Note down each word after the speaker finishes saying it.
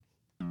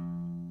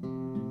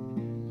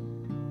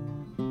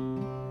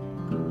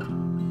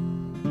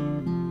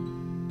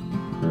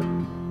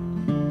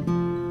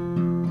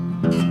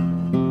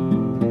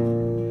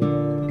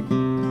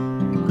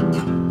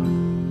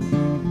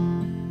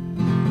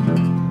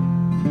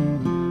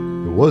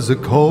was a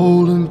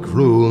cold and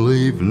cruel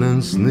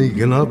evening,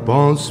 sneaking up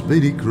on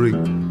Speedy Creek.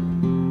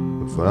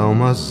 I found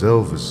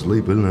myself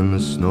asleep in the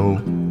snow.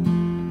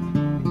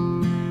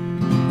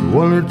 For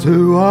one or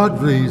two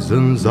odd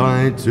reasons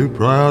I ain't too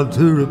proud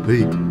to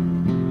repeat.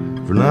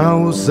 For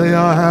now we'll say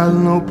I had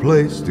no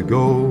place to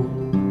go.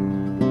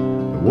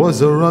 There was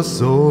a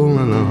rustle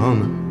and a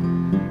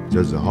humming,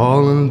 just a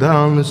hauling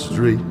down the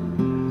street.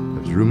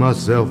 I drew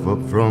myself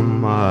up from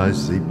my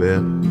icy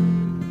bed.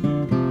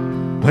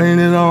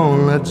 Painted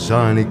on that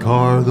shiny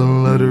car the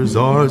letters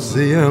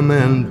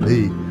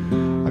RCMNP.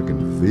 I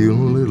can feel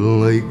a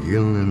little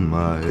aching in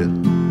my head.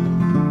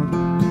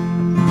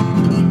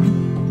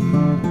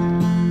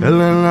 And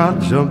then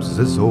out jumps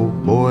this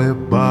old boy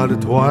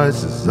about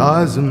twice the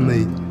size of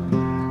me.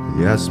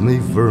 He asked me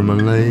for my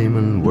name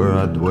and where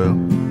I dwell.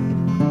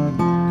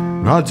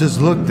 And I just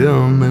looked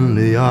him in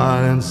the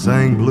eye and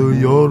sang Blue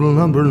Yodel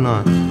number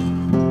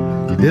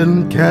 9. He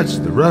didn't catch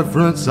the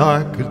reference,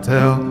 I could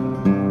tell.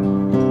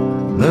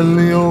 Then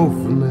the old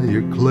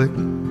familiar click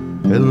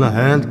and the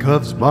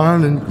handcuffs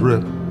bind and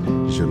grip.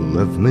 He should have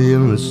left me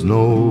in the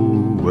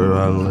snow where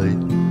I lay.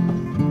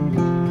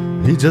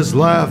 He just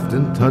laughed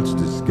and touched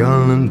his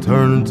gun and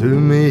turned to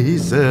me. He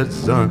said,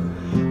 son,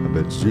 I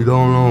bet you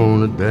don't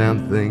own a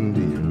damn thing,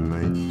 do you,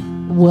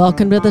 mate?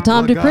 Welcome to the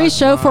Tom Dupree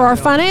Show for our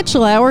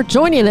financial hour.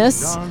 Joining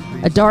us,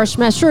 Darsh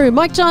Mashru,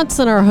 Mike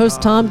Johnson, our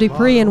host Tom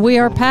Dupree, and we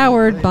are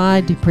powered by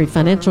Dupree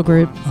Financial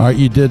Group. All right,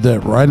 you did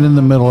that right in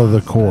the middle of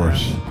the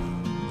chorus.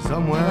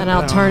 And then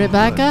I'll turn it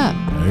back up.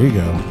 There you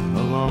go.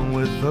 Along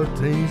with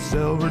 13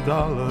 silver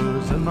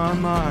dollars in my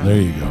mind. There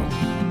you go.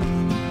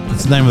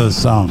 That's the name of the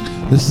song.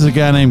 This is a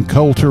guy named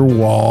Colter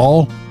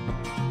Wall.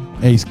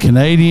 He's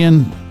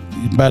Canadian.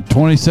 He's about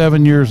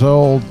 27 years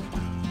old,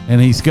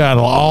 and he's got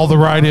all the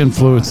right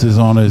influences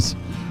on his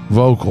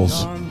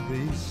vocals.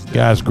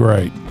 Guy's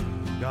great.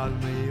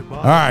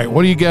 All right,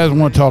 what do you guys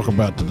want to talk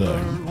about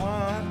today?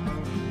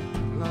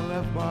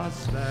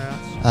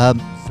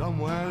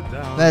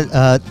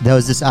 There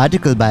was this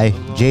article by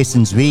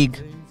Jason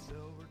Zweig.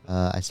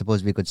 I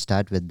suppose we could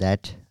start with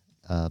that.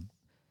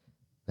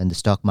 When the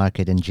stock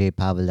market and Jay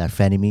Powell are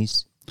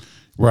frenemies.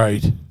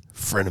 Right.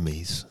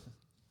 Frenemies.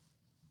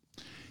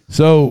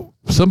 So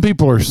some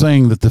people are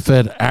saying that the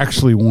Fed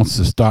actually wants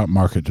the stock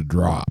market to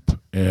drop.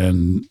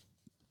 And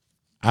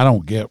I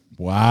don't get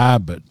why,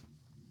 but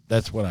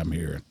that's what I'm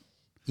hearing.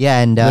 Yeah,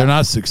 and they're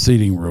not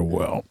succeeding real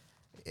well.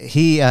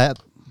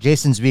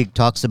 Jason Zweig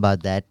talks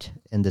about that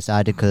in this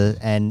article,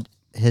 and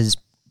his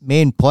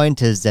main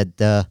point is that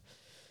the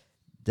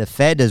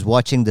Fed is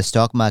watching the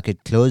stock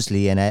market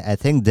closely, and I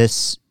think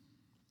this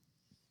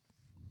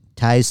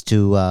ties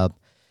to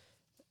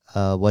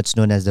what's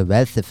known as the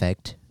wealth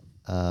effect,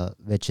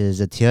 which is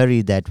a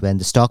theory that when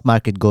the stock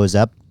market goes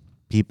up,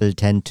 people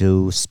tend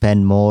to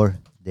spend more.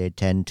 They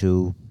tend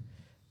to,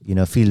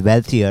 feel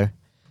wealthier,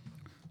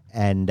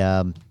 and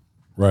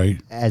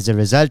right. As a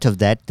result of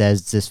that,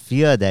 there's this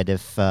fear that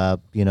if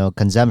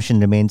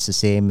consumption remains the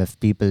same, if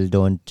people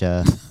don't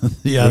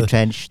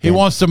retrench, he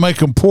wants to make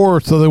them poor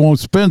so they won't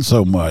spend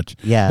so much.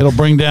 Yeah, it'll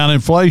bring down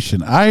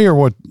inflation. I hear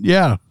what.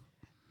 Yeah.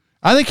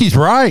 I think he's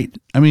right.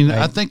 I mean, right.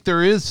 I think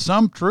there is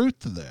some truth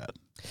to that.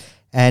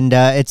 And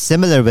it's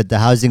similar with the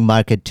housing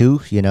market too.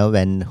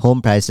 When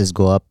home prices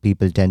go up,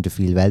 people tend to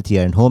feel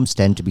wealthier, and homes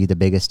tend to be the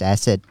biggest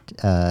asset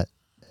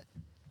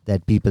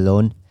that people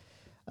own.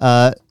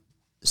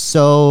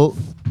 So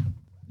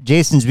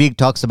Jason Zweig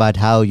talks about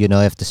how,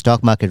 if the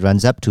stock market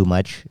runs up too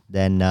much,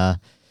 then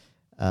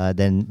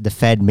the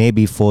Fed may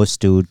be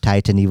forced to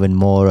tighten even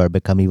more or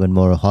become even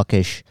more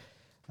hawkish.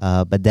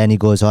 But then he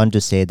goes on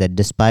to say that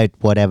despite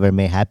whatever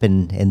may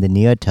happen in the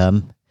near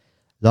term,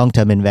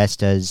 long-term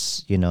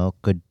investors,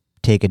 could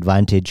take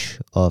advantage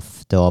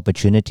of the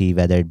opportunity,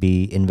 whether it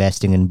be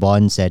investing in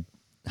bonds at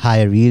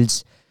higher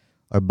yields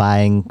or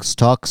buying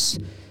stocks,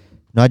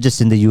 not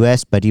just in the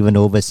U.S., but even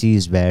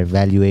overseas where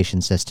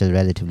valuations are still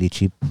relatively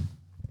cheap.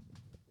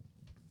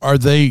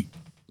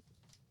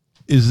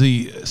 Is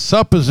the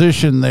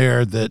supposition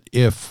there that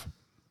if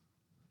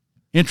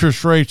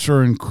interest rates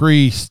are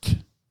increased,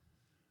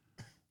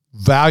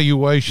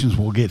 valuations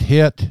will get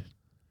hit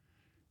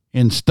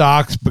in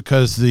stocks but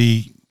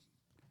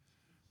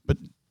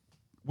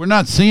we're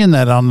not seeing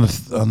that on the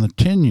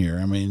 10-year.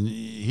 I mean,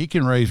 he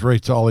can raise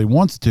rates all he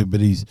wants to,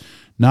 but he's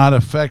not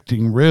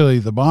affecting really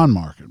the bond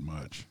market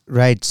much.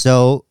 Right.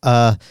 So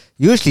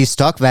usually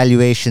stock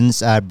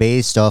valuations are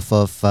based off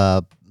of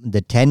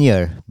the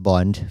 10-year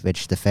bond,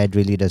 which the Fed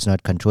really does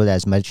not control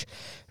as much.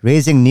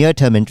 Raising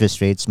near-term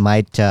interest rates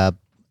might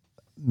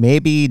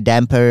maybe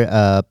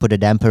put a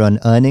damper on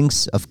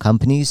earnings of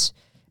companies,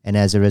 and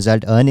as a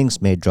result,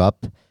 earnings may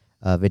drop,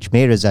 which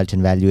may result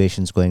in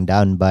valuations going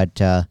down. But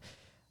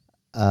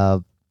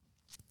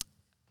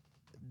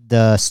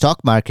the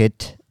stock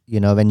market,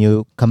 when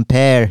you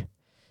compare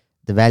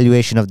the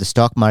valuation of the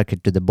stock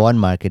market to the bond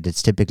market,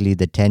 it's typically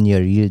the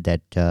 10-year yield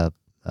that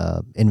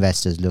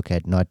investors look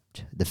at, not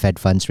the Fed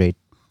funds rate.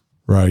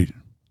 Right.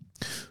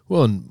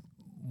 Well, and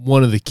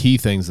one of the key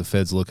things the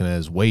Fed's looking at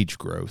is wage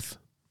growth.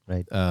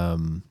 Right.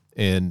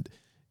 And,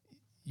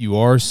 you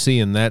are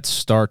seeing that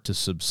start to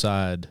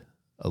subside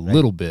a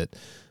little bit.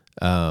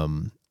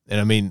 And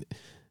I mean,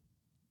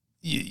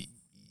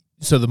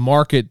 so the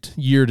market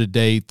year to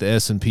date, the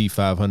S&P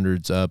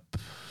 500's up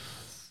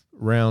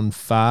around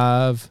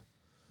 5.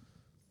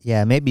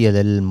 Yeah, maybe a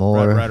little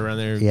more. Right around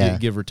there, Yeah.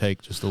 give or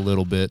take just a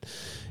little bit.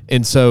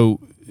 And so,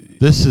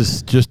 This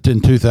is just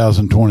in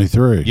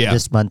 2023. yeah.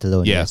 This month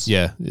alone. Yeah, Yes.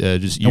 yeah.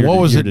 Just And what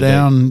was it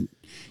down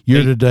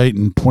year to date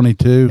in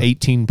 22?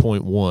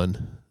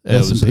 18.1. That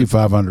was S&P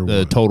 500.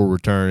 the total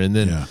return. And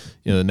then, Yeah.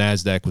 the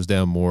NASDAQ was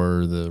down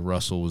more. The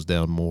Russell was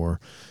down more.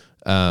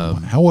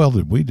 How well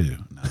did we do?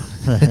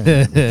 No,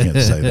 can't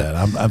say that.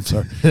 I'm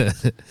sorry.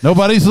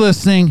 Nobody's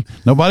listening.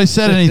 Nobody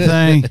said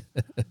anything.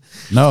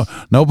 No,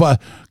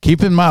 nobody.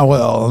 Keep in mind.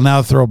 Well,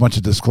 now throw a bunch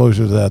of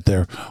disclosures out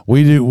there.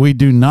 We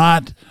do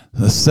not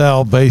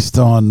sell based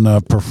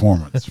on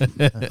performance.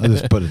 I'll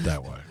just put it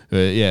that way.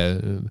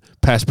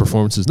 Past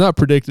performance is not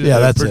predicted. Yeah,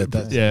 that's it.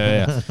 That's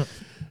yeah.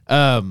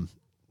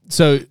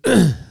 So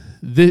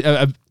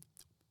I've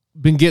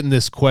been getting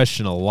this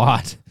question a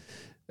lot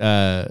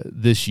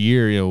this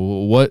year.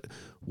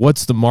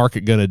 What's the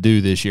market going to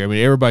do this year? I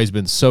mean, everybody's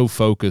been so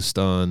focused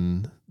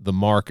on the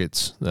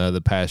markets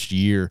the past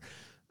year,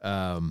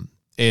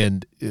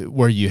 and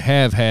where you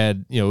have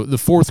had, the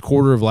fourth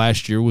quarter of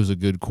last year was a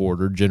good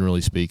quarter,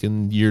 generally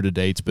speaking. Year to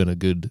date's been a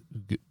good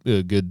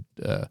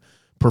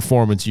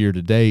performance year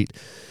to date,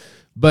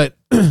 but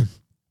the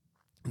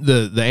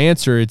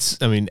answer,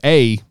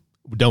 we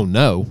don't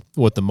know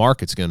what the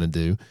market's going to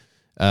do,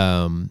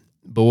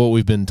 but what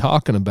we've been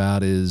talking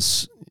about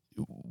is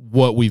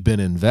what we've been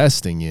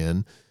investing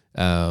in,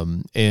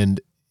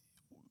 and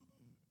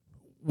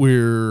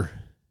we're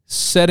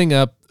setting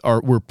up,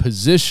 or we're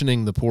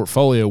positioning the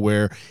portfolio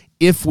where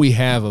if we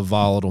have a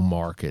volatile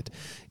market,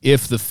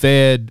 if the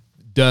Fed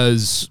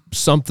does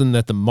something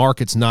that the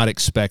market's not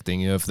expecting,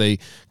 if they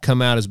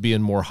come out as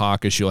being more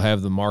hawkish, you'll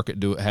have the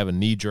market have a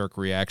knee-jerk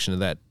reaction to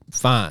that.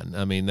 Fine.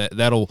 I mean,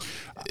 that'll.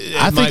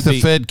 I think the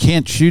Fed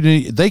can't shoot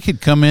any. They could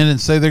come in and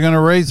say they're going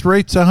to raise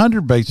rates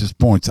 100 basis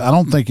points. I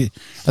don't think it.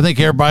 I think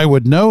everybody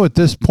would know at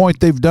this point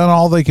they've done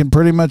all they can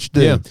pretty much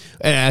do. Yeah,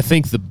 and I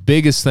think the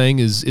biggest thing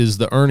is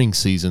the earnings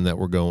season that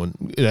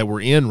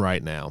we're in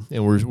right now,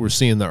 and we're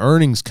seeing the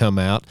earnings come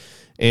out,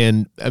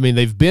 and I mean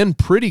they've been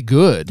pretty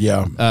good.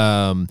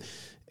 Yeah.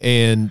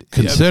 And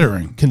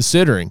considering,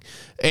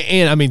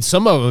 and I mean,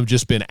 some of them have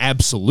just been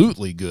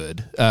absolutely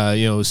good.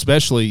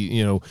 Especially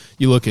you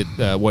look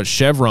at what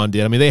Chevron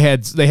did. I mean, they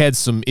had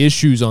some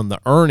issues on the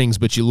earnings,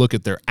 but you look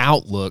at their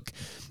outlook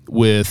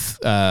with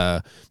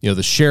the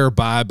share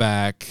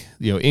buyback,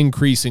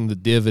 increasing the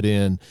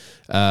dividend.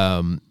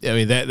 I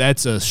mean,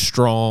 that's a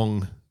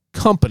strong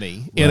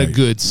company in a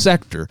good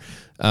sector.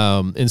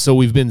 And so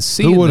we've been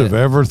seeing. Who would have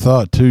ever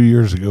thought 2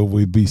 years ago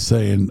we'd be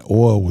saying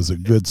oil was a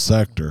good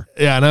sector?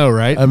 Yeah, I know,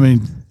 right? I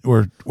mean,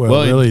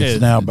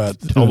 it's now about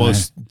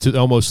almost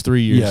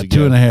 3 years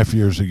ago. 2.5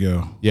 years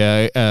ago.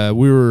 Yeah,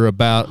 we were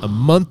about a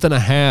month and a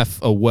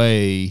half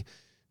away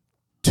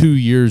 2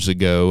 years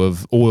ago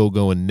of oil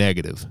going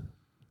negative.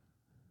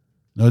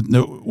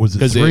 No, was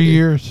it 3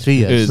 years? 3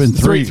 years. It's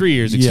been 3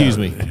 years. Excuse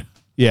me.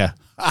 Yeah.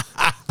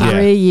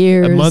 3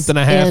 years. A month and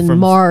a half in from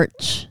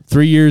March.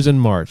 3 years in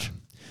March.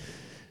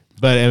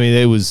 But I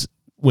mean,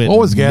 what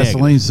was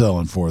gasoline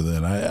selling for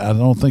then? I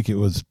don't think it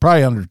was,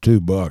 probably under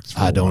 $2.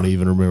 I don't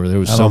even remember. There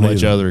was so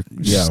much other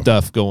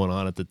stuff going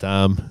on at the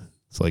time.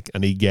 It's like, I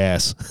need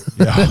gas.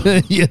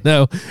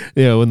 Yeah.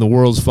 When the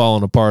world's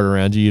falling apart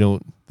around you, you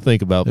don't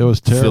think about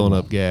filling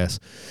up gas.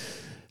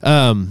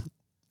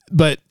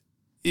 But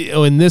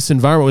in this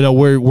environment,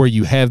 where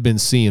you have been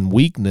seeing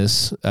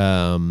weakness,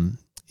 like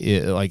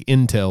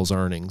Intel's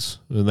earnings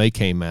when they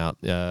came out,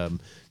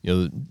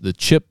 the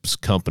chips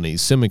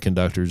companies,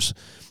 semiconductors,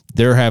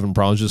 they're having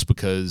problems just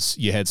because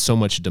you had so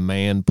much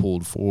demand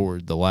pulled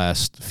forward the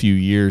last few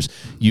years.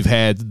 You've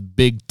had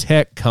big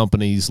tech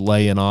companies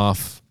laying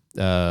off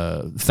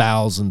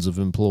thousands of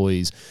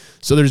employees.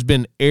 So there's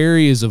been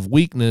areas of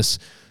weakness,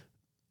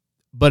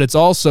 but it's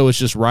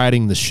just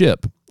riding the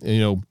ship.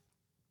 In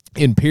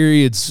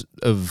periods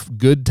of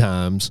good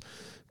times,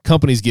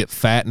 companies get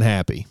fat and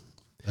happy.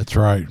 That's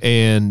right.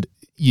 And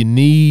you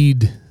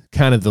need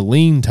kind of the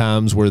lean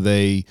times where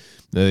they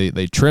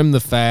trim the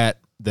fat,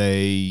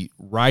 they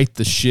right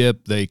the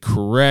ship, they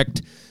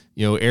correct,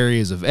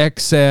 areas of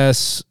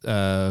excess,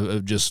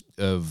 I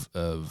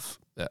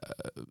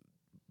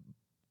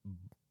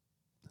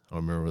don't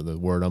remember the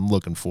word I'm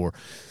looking for.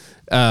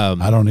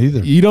 I don't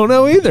either. You don't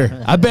know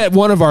either. I bet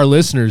one of our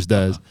listeners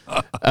does.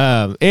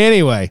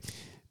 Anyway,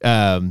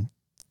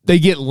 they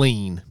get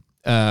lean.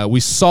 We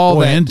saw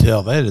that.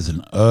 Intel, that is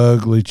an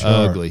ugly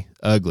chart.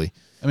 Ugly.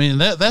 I mean,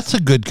 that's a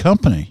good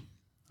company.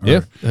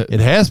 Yeah,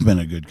 it has been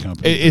a good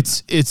company.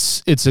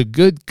 It's a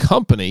good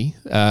company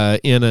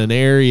in an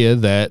area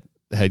that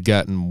had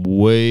gotten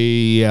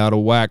way out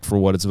of whack for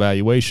what its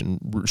valuation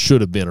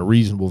should have been, a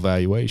reasonable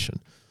valuation.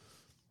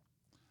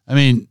 I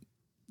mean,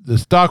 the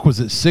stock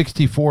was at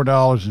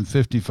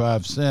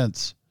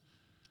 $64.55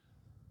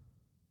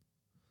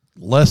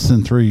 less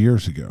than 3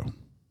 years ago.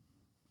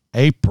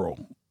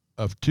 April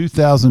of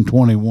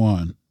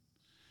 2021,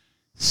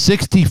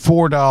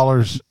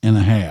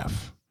 $64.50.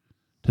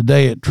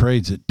 Today it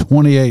trades at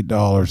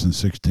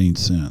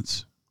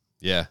 $28.16.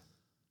 Yeah.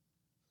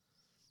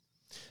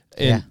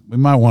 And We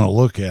might want to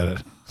look at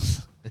it.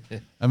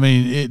 I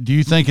mean, do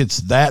you think it's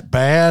that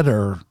bad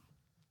or?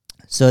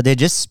 So they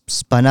just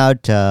spun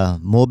out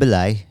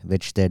Mobileye,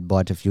 which they'd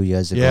bought a few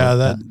years ago. Yeah,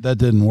 that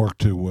didn't work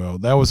too well.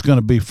 That was going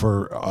to be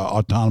for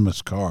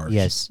autonomous cars.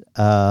 Yes.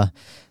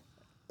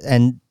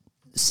 And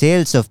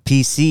sales of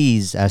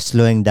PCs are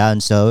slowing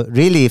down. So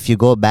really, if you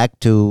go back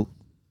to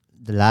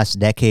the last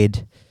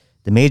decade,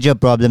 the major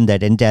problem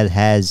that Intel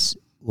has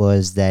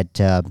was that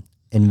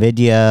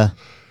NVIDIA,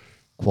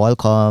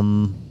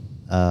 Qualcomm,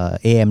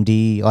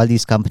 AMD, all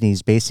these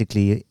companies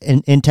basically,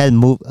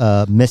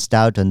 Intel missed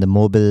out on the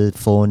mobile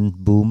phone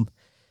boom,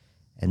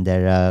 and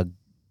there are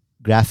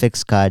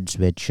graphics cards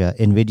which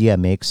NVIDIA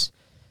makes.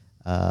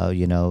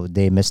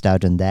 They missed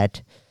out on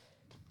that.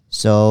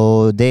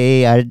 So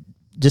they are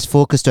just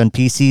focused on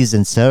PCs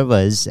and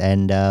servers,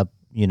 and now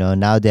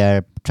they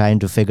are trying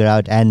to figure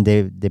out, and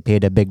they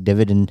paid a big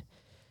dividend.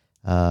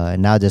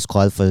 Now there's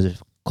calls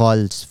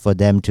for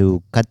them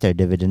to cut their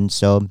dividend.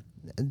 So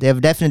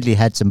they've definitely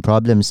had some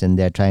problems, and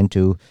they're trying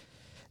to.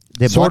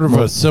 Sort of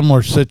a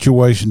similar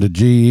situation to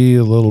GE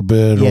a little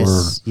bit,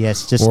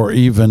 or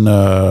even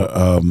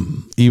a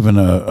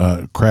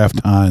Kraft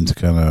Heinz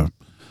kind of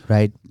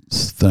right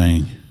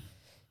thing.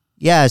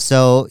 Yeah,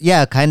 so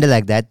kind of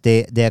like that.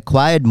 They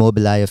acquired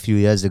Mobileye a few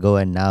years ago,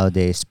 and now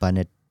they spun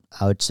it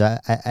out. So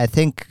I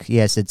think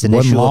yes, it's an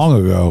issue. It wasn't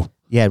long ago.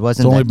 Yeah, it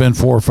wasn't. It's only been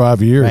 4 or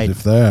 5 years, right.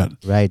 if that.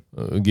 Right.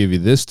 I'll give you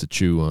this to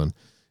chew on.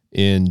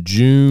 In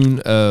June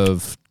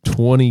of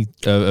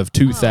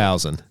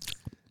 2000.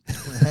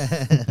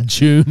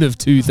 June of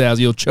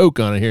 2000. You'll choke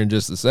on it here in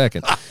just a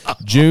second.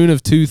 June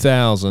of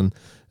 2000,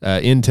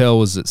 Intel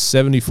was at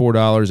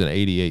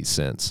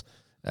 $74.88.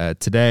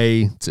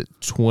 Today, it's at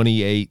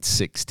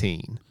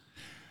 $28.16.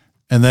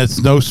 And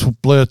that's no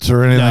splits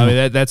or anything? No, I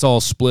mean, that's all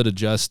split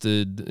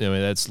adjusted. I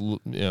mean, that's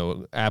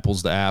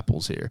apples to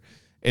apples here.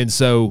 And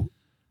so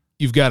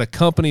you've got a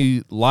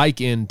company like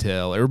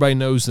Intel. Everybody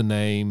knows the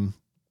name,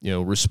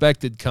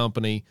 respected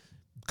company,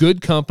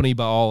 good company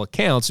by all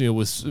accounts,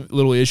 with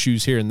little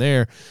issues here and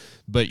there,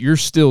 but you're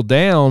still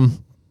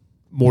down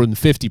more than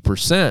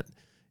 50%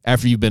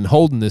 after you've been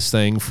holding this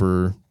thing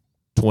for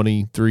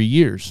 23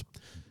 years.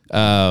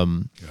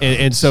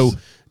 And so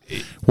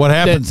what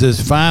happens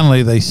is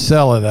finally they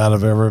sell it out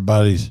of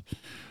everybody's.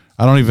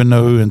 I don't even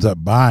know who ends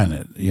up buying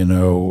it,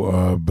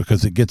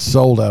 because it gets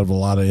sold out of a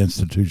lot of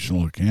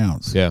institutional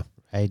accounts. Yeah.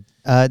 Right.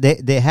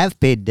 They have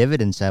paid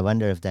dividends. I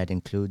wonder if that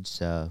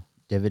includes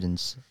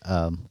dividends.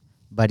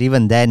 But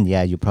even then,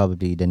 you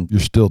probably didn't.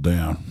 You're still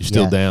down. You're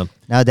still down.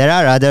 Now, there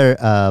are other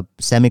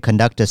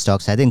semiconductor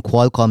stocks. I think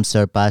Qualcomm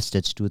surpassed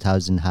its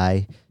 2000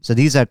 high. So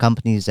these are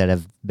companies that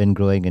have been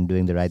growing and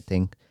doing the right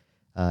thing.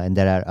 And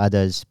there are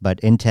others.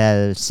 But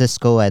Intel,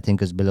 Cisco, I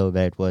think, is below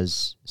where it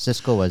was.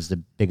 Cisco was the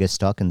biggest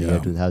stock in the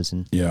year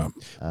 2000. Yeah.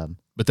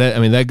 But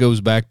that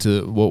goes back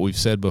to what we've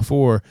said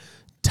before.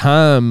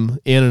 Time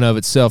in and of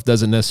itself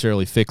doesn't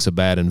necessarily fix a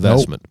bad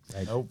investment.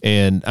 Nope.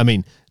 And, I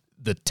mean,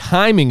 the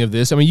timing of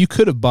this, you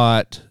could have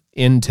bought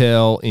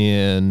Intel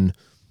in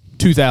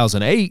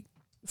 2008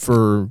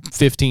 for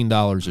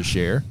 $15 a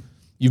share.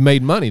 You've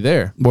made money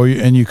there. Well,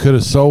 and you could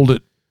have sold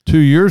it 2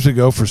 years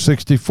ago for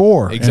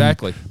 $64.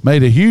 Exactly. And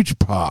made a huge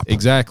pop.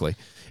 Exactly.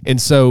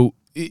 And so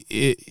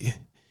you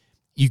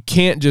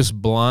can't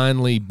just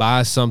blindly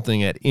buy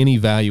something at any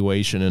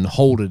valuation and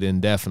hold it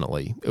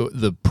indefinitely.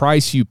 The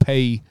price you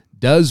pay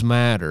does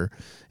matter,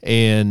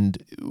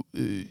 and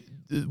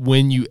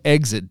when you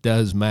exit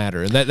does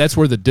matter, and that's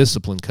where the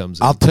discipline comes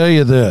in. I'll tell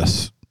you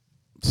this.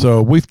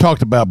 So we've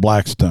talked about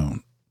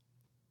Blackstone,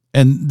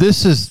 and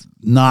this is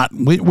not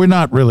we're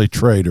not really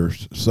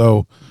traders.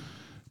 So,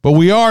 but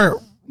we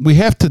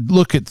have to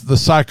look at the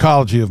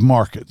psychology of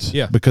markets,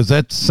 because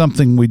that's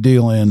something we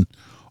deal in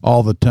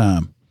all the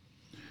time.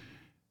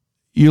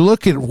 You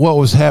look at what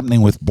was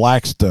happening with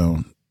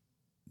Blackstone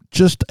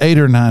just 8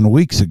 or 9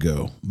 weeks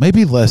ago,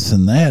 maybe less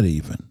than that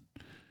even.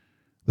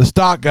 The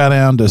stock got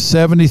down to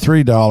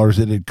 $73.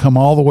 It had come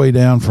all the way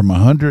down from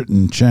 100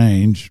 and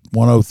change,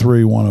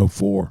 103,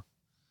 104.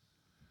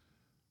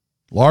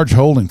 Large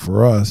holding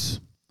for us.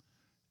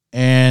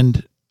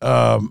 And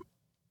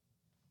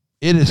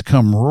it has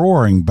come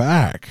roaring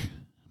back.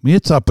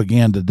 It's up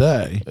again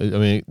today.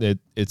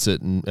 It's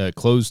at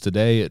close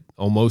today at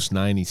almost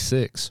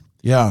 96.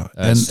 Yeah.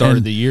 And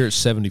started the year at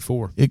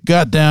 74. It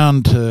got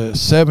down to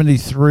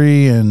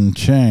 73 and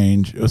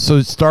change. So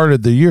it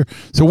started the year.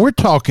 So we're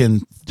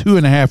talking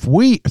 3.5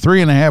 weeks.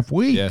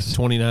 Yes,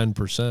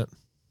 29%.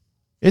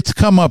 It's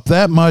come up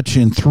that much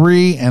in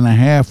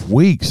 3.5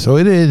 weeks. So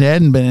it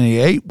hadn't been any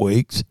 8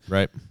 weeks.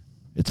 Right.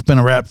 It's been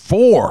around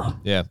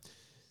 4. Yeah.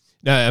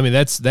 No,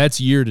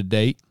 that's year to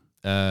date.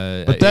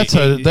 But that's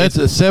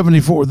a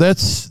 74.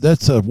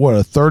 That's a what,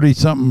 a 30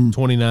 something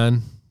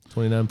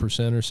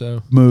 29% or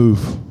so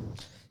move.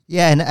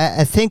 Yeah, and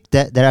I think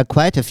that there are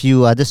quite a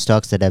few other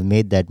stocks that have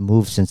made that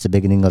move since the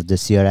beginning of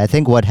this year. I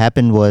think what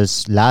happened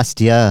was last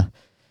year,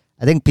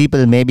 I think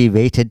people maybe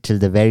waited till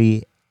the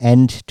very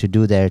end to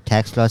do their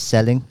tax loss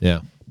selling. Yeah.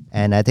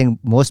 And I think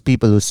most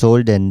people who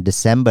sold in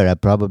December are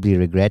probably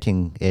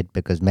regretting it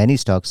because many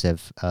stocks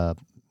have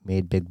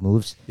made big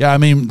moves. Yeah, I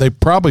mean, they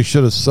probably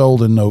should have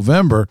sold in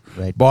November,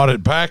 Right. bought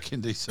it back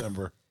in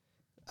December.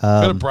 Could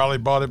have probably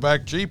bought it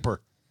back cheaper.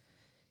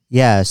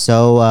 Yeah,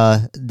 so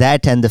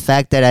that and the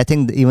fact that I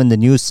think even the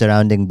news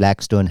surrounding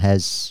Blackstone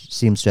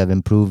seems to have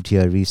improved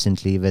here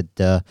recently with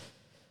the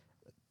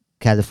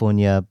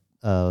California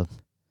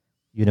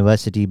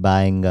University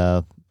buying,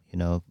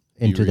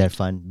 into their BREIT.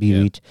 fund,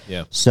 BREIT.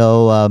 Yeah.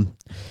 So,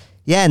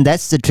 yeah, and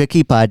that's the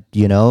tricky part,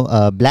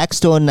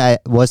 Blackstone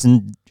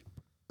wasn't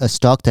a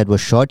stock that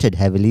was shorted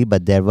heavily,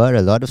 but there were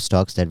a lot of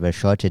stocks that were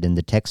shorted in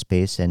the tech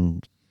space.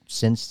 And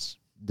since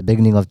the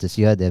beginning of this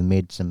year, they've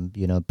made some,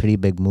 pretty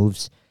big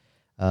moves.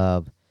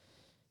 Yeah,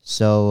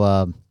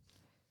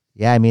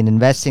 I mean,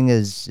 investing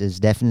is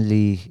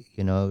definitely,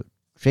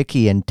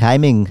 tricky, and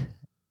timing,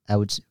 I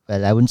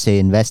wouldn't say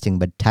investing,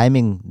 but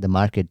timing the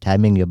market,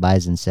 timing your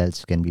buys and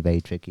sells can be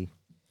very tricky.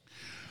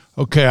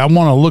 Okay, I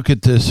want to look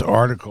at this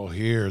article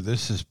here.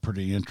 This is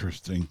pretty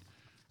interesting.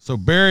 So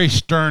Barry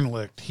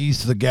Sternlicht,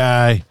 he's the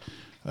guy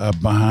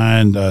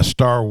behind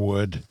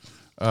Starwood,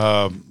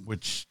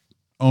 which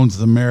owns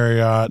the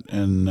Marriott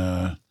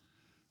and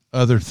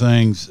other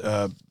things,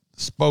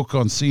 spoke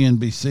on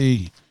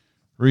CNBC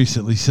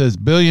recently. Says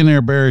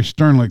billionaire Barry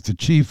Sternlicht, the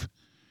chief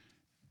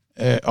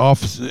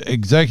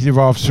executive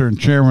officer and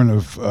chairman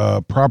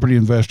of property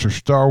investor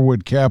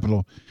Starwood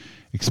Capital,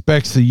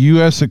 expects the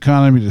U.S.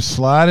 economy to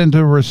slide into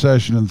a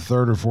recession in the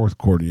third or fourth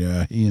quarter.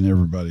 Yeah, he and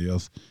everybody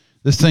else.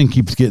 This thing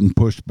keeps getting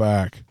pushed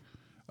back.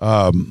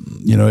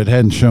 It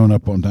hadn't shown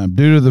up on time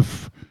due to the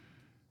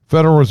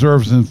Federal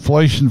Reserve's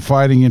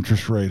inflation-fighting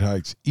interest rate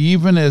hikes.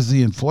 Even as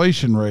the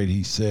inflation rate,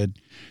 he said,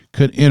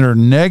 could enter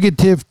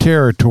negative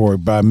territory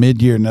by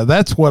mid-year. Now,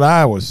 that's what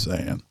I was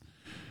saying.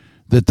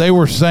 That they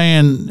were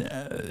saying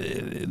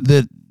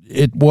that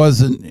it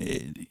wasn't.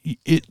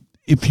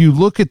 If you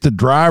look at the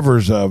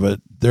drivers of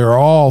it, they're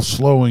all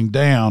slowing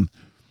down.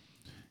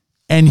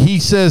 And he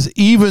says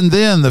even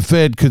then the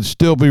Fed could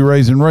still be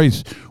raising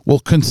rates. Well,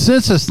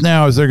 consensus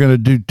now is they're going to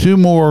do 2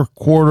 more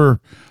quarter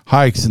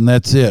hikes, and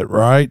that's it,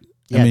 right?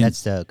 Yeah,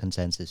 that's the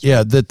consensus.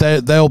 Yeah,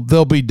 that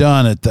they'll be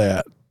done at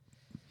that.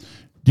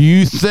 Do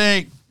you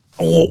think?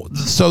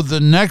 So the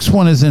next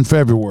one is in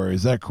February.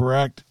 Is that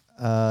correct?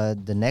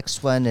 The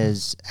next one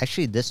is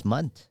actually this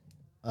month.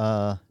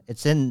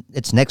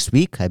 It's next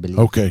week, I believe.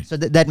 Okay. So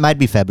that might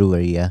be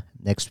February. Yeah,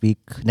 next week,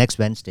 next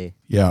Wednesday.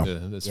 Yeah.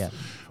 Yeah.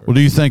 Well,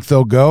 do you think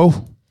they'll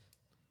go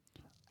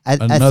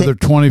another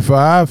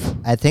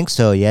 25? I think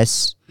so.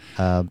 Yes.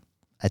 I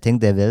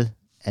think they will.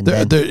 And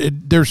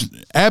there's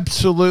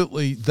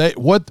absolutely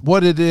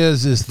what it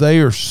is they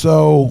are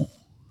so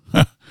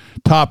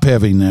top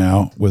heavy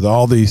now with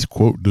all these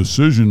quote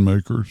decision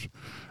makers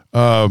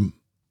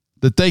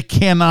that they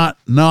cannot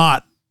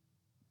not.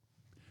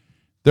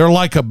 They're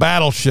like a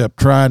battleship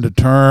trying to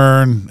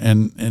turn,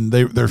 and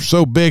they're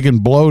so big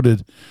and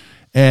bloated,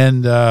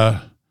 and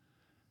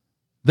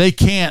they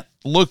can't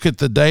look at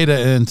the data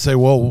and say,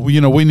 well,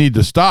 we need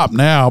to stop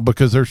now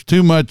because there's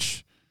too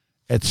much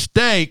at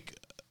stake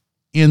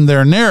in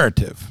their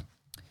narrative.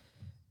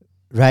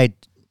 Right.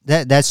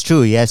 That's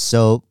true. Yes.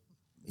 So,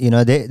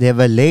 they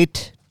were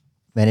late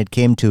when it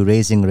came to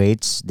raising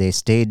rates. They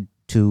stayed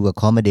too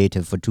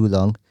accommodative for too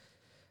long.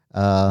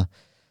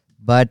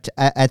 But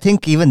I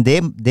think even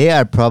they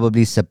are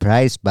probably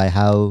surprised by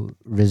how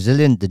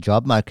resilient the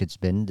job market's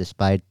been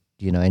despite,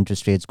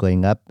 interest rates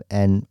going up.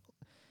 And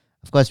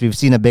of course, we've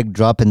seen a big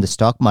drop in the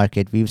stock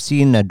market. We've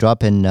seen a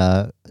drop in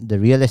the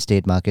real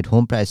estate market.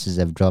 Home prices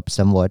have dropped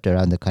somewhat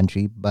around the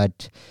country,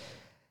 but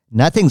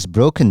nothing's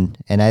broken.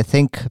 And I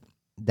think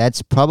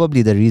that's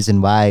probably the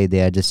reason why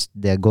they're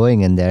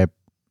going, and they're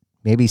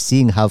maybe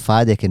seeing how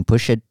far they can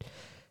push it,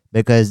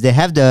 because they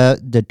have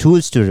the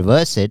tools to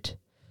reverse it.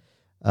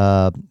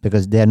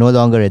 Because they are no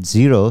longer at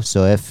zero.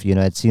 So if,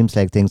 it seems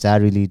like things are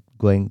really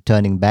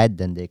turning bad,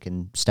 then they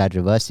can start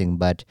reversing.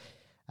 But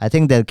I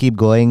think they'll keep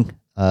going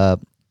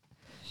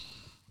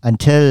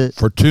until...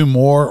 For 2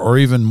 more or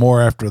even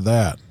more after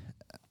that?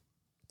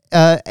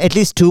 At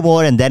least 2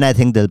 more, and then I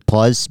think they'll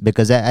pause,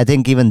 because I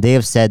think even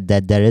they've said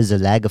that there is a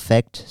lag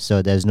effect.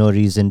 So there's no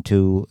reason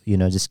to,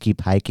 just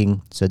keep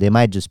hiking. So they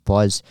might just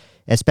pause,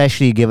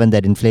 especially given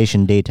that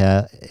inflation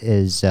data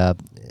is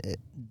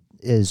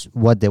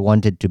what they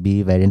want it to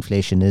be, where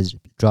inflation is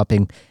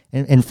dropping.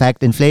 In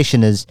fact,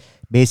 inflation has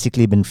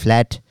basically been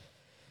flat.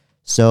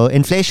 So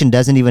inflation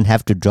doesn't even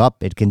have to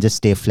drop. It can just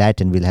stay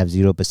flat and we'll have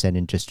 0%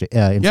 inflation.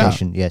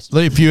 Yeah. Yes.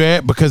 If you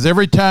add, because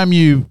every time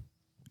you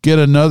get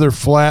another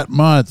flat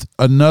month,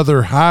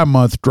 another high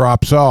month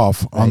drops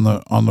off on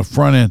the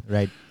front end.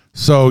 Right.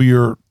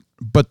 So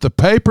but the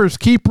papers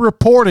keep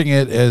reporting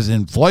it as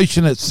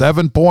inflation at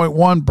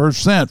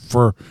 7.1%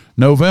 for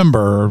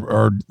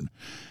November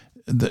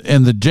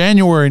and the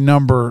January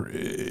number.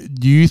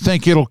 Do you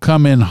think it'll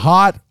come in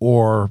hot,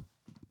 or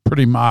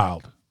pretty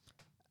mild?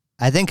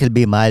 I think it'll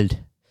be mild.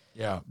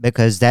 Yeah.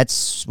 Because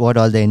that's what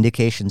all the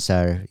indications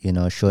are,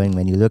 showing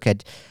when you look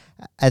at.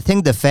 I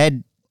think the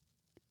Fed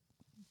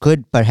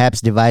could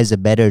perhaps devise a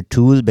better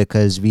tool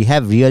because we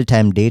have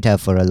real-time data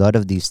for a lot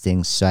of these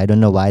things. So I don't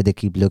know why they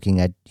keep looking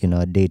at,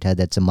 data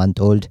that's a month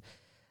old.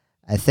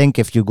 I think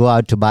if you go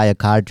out to buy a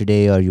car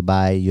today or you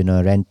buy,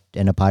 rent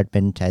an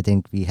apartment, I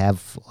think we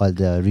have all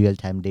the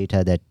real-time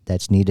data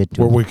that's needed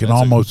to. Where we can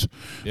almost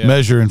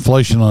measure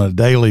inflation on a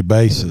daily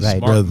basis.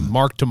 Right.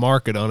 Mark to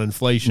market on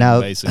inflation, Now,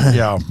 basically.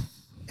 Yeah.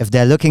 If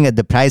they're looking at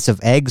the price of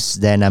eggs,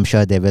 then I'm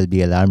sure they will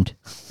be alarmed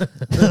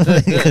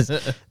because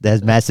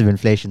there's massive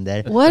inflation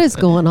there. What is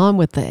going on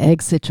with the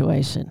egg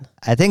situation?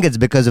 I think it's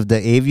because of the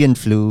avian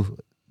flu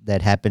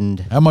that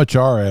happened. How much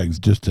are eggs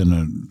just in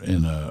a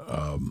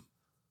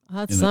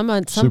Some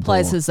Super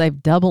places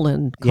they've doubled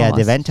in cost. Yeah,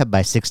 they went up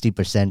by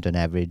 60% on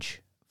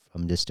average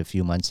from just a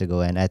few months ago,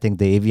 and I think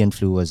the avian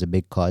flu was a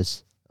big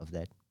cause of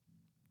that.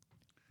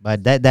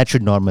 But that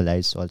should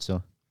normalize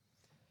also.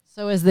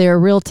 So is there a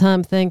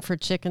real-time thing for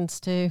chickens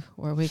too,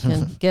 where we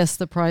can guess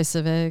the price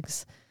of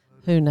eggs?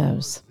 Who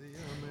knows?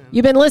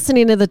 You've been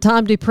listening to the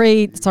Tom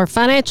Dupree. It's our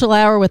financial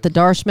hour with the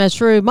Darsh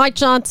Meshru, Mike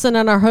Johnson,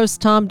 and our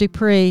host, Tom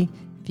Dupree.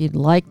 If you'd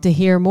like to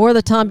hear more of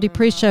the Tom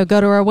Dupree Show,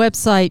 go to our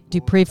website,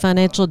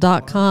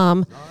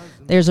 dupreefinancial.com.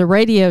 There's a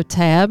radio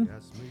tab,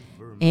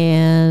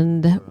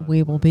 and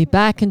we will be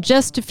back in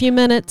just a few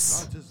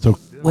minutes. So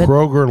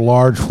Kroger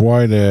large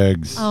white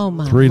eggs, Oh,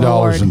 my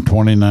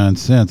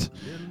 $3.29.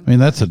 I mean,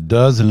 that's a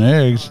dozen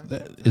eggs.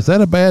 Is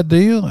that a bad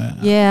deal?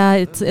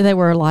 Yeah, they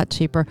were a lot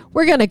cheaper.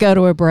 We're going to go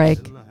to a break.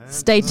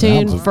 Stay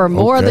tuned for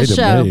more of the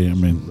show.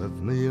 Me. Left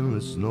me in the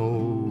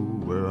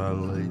snow where I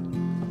lay.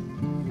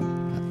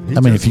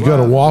 If you go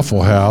to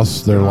Waffle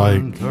House, they're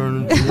like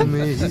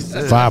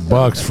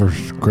 $5 for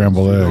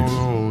scrambled eggs.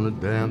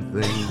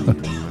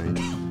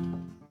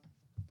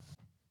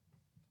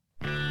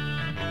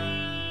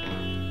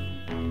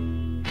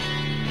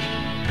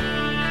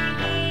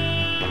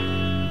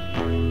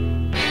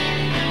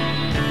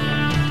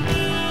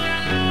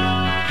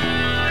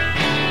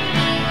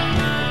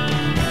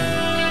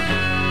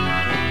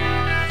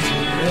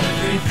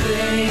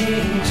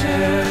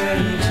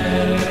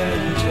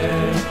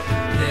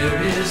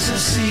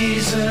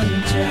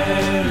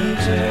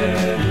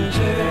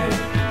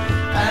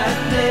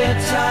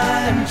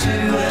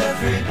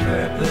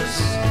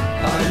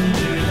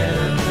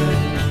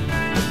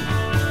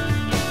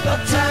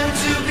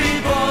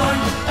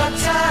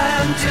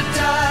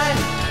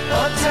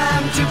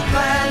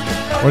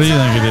 What do you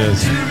think it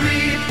is?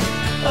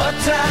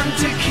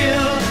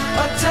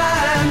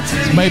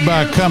 It's made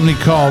by a company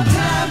called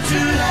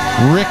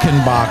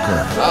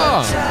Rickenbacker.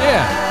 Oh,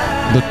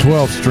 yeah. The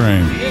 12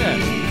 string.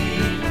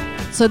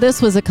 Yeah. So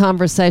this was a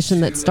conversation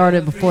that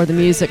started before the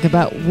music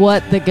about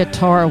what the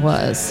guitar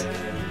was.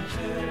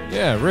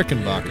 Yeah,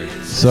 Rickenbacker.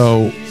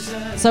 So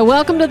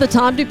welcome to the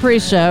Tom Dupree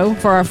Show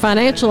for our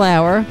financial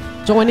hour.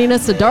 Joining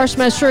us, the Darsh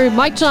Meshru,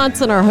 Mike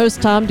Johnson, our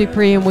host, Tom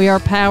Dupree, and we are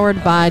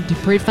powered by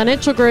Dupree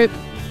Financial Group.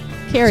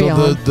 Carry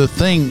on. The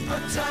thing,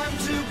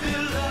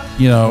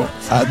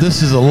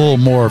 this is a little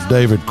more of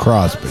David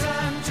Crosby,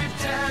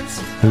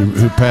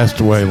 who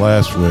passed away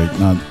last week,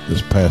 not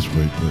this past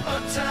week, but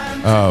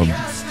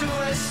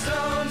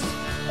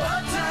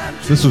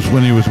this was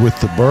when he was with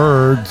the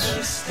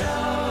Byrds,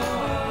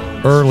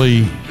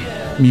 early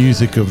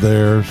music of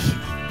theirs,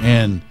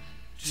 and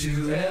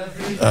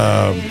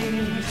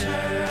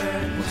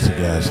what's the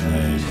guy's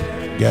name?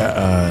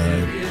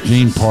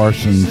 Gene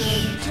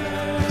Parsons.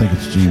 I think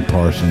it's Gene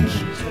Parsons,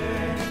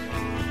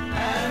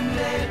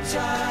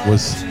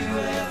 was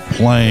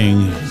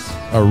playing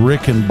a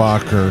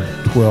Rickenbacker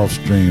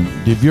 12-string.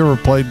 Have you ever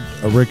played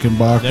a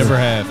Rickenbacker? Never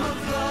have.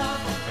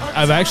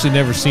 I've actually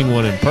never seen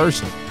one in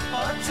person.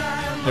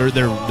 They're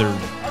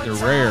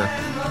rare.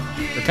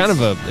 They're kind of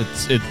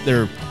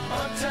they're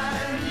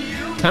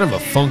kind of a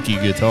funky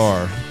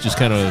guitar, just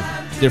kind of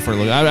different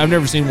look. I've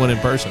never seen one in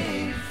person.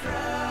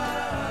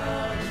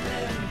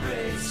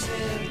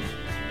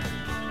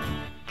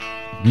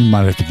 You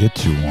might have to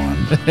get you one.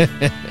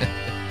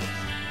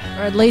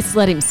 Or at least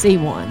let him see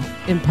one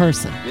in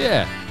person.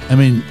 Yeah.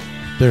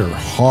 They're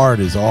hard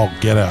as all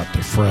get out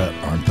to fret,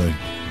 aren't they?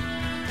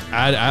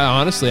 I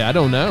honestly, I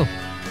don't know.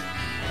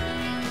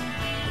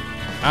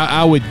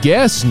 I would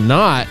guess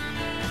not.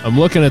 I'm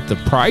looking at the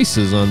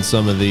prices on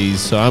some of these,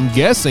 so I'm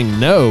guessing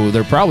no.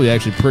 They're probably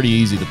actually pretty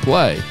easy to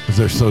play because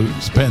they're so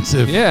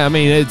expensive. Yeah,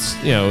 it's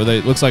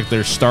it looks like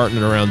they're starting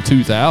at around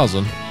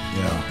 $2,000.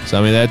 Yeah.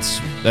 So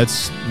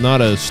that's not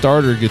a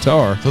starter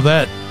guitar. So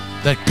that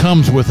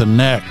comes with a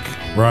neck,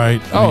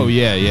 right?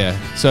 Yeah.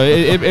 So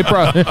it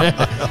probably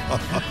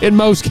in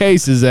most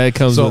cases that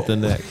comes with the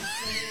neck.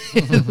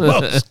 In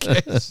most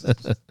cases.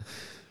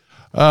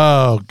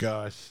 Oh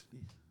gosh,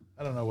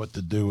 I don't know what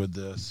to do with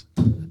this.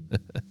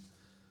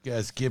 You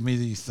guys, give me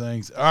these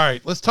things. All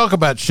right, let's talk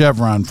about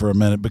Chevron for a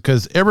minute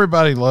because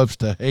everybody loves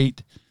to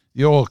hate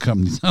the oil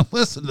companies. Now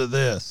listen to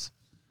this.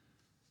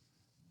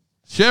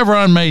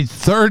 Chevron made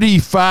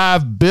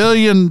 $35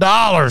 billion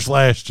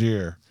last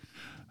year.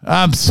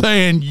 I'm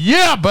saying,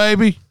 yeah,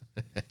 baby.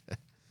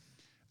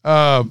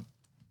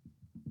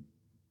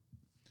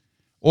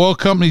 Oil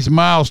company's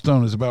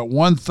milestone is about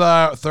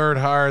 1/3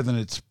 higher than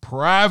its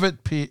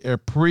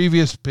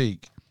previous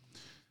peak.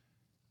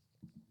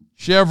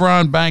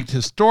 Chevron banked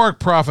historic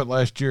profit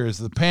last year as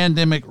the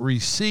pandemic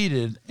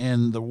receded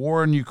and the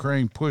war in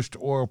Ukraine pushed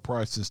oil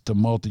prices to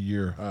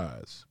multi-year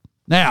highs.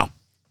 Now,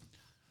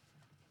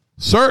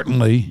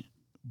 certainly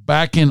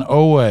back in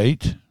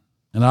 2008,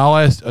 and I'll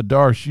ask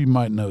Adarsh, you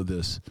might know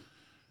this,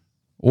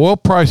 oil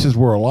prices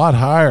were a lot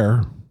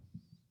higher,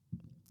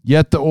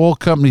 yet the oil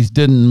companies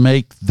didn't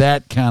make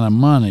that kind of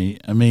money.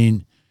 I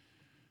mean,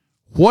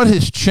 what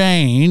has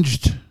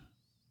changed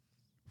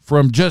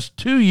from just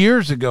 2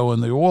 years ago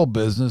in the oil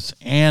business,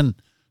 and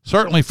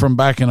certainly from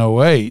back in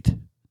 2008,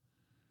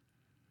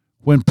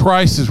 when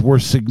prices were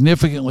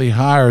significantly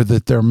higher,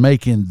 that they're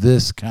making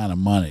this kind of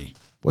money?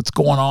 What's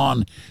going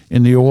on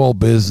in the oil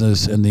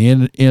business and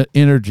the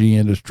energy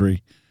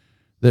industry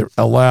that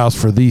allows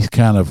for these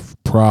kind of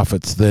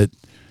profits that,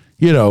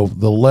 you know,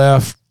 the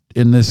left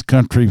in this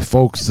country,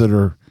 folks that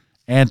are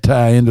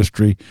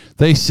anti-industry,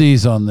 they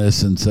seize on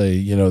this and say,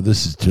 you know,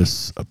 this is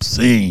just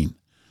obscene.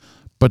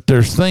 But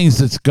there's things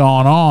that's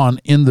gone on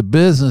in the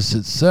business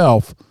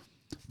itself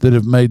that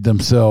have made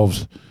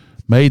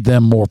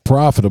them more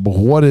profitable.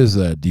 What is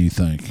that, do you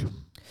think?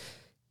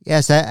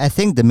 Yes, I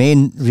think the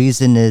main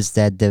reason is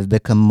that they've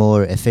become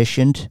more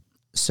efficient.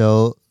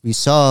 So we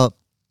saw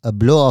a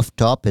blow-off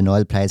top in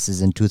oil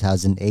prices in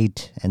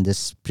 2008, and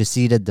this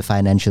preceded the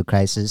financial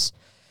crisis.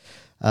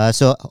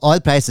 So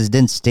oil prices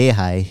didn't stay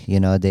high. You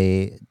know,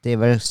 they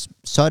were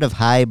sort of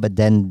high, but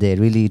then they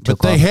really took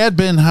off. But they had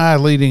been high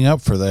leading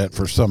up for that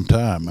for some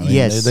time. I mean,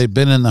 yes. They've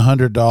been in the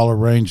 $100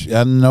 range.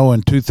 I know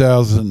in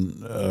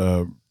 2000,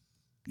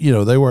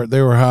 they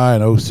were high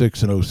in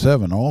 06 and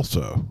 07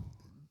 also.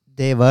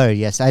 They were,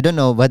 yes. I don't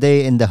know, were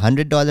they in the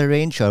 $100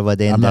 range or were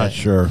they in I'm not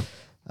sure.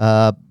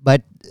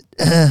 But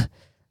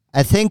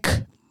I think,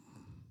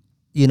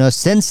 you know,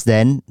 since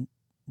then,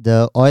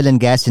 the oil and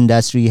gas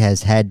industry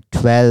has had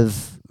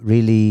 12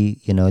 really,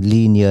 you know,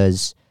 lean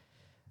years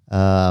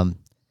and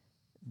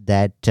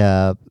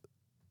the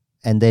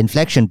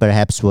inflection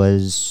perhaps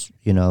was,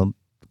 you know,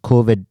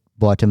 COVID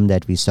bottom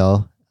that we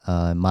saw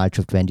March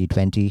of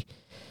 2020,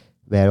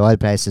 where oil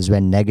prices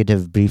went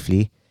negative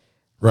briefly.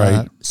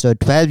 Right. So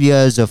 12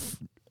 years of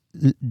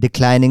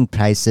declining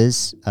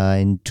prices.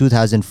 In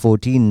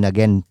 2014,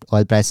 again,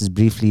 oil prices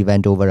briefly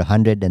went over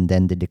 100 and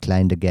then they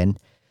declined again.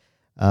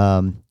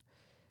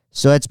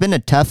 So it's been a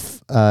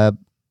tough,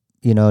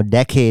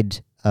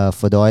 decade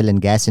for the oil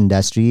and gas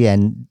industry,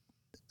 and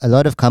a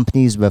lot of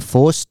companies were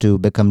forced to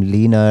become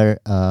leaner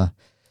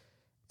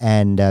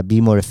and be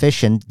more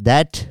efficient.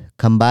 That,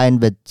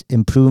 combined with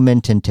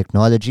improvement in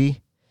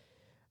technology,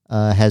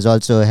 has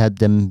also helped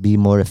them be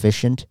more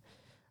efficient.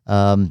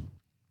 And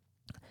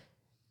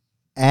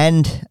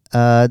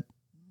the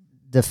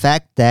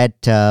fact that,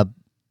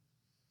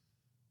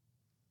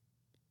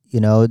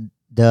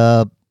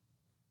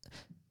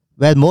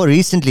 more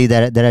recently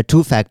there are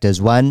two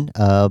factors. One,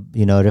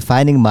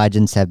 refining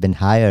margins have been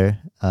higher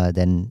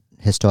than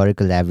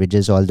historical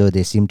averages, although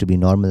they seem to be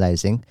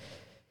normalizing.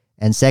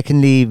 And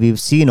secondly, we've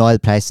seen oil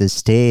prices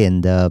stay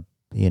in the,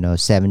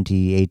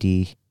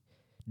 $70,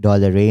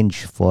 $80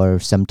 range for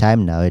some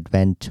time now. It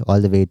went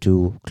all the way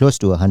to close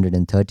to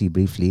 130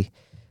 briefly.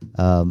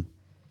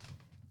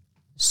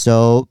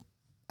 So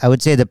I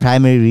would say the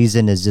primary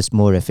reason is just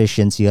more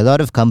efficiency. A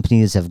lot of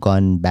companies have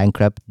gone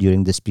bankrupt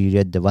during this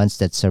period. The ones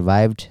that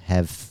survived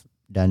have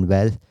done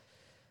well.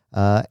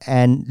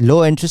 And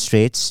low interest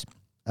rates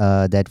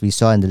that we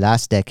saw in the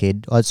last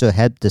decade also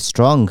helped the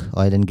strong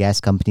oil and gas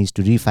companies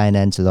to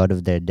refinance a lot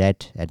of their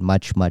debt at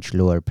much, much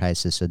lower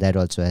prices. So that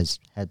also has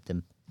helped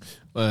them.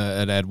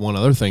 I'd add one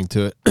other thing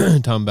to it.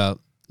 Talking about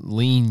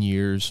lean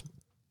years,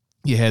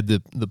 you had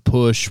the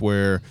push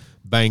where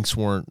banks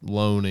weren't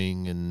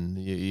loaning, and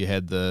you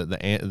had the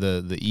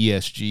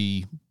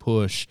ESG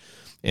push,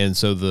 and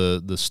so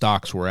the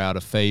stocks were out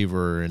of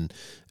favor, and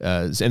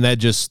that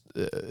just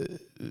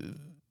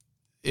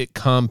it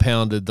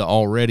compounded the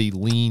already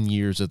lean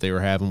years that they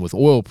were having with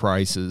oil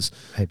prices.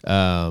 Right.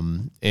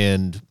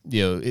 And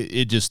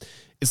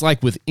it's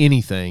like with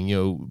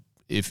anything,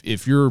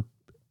 if your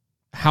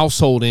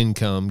household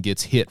income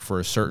gets hit for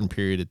a certain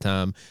period of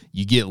time,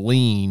 you get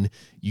lean,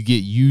 you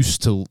get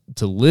used to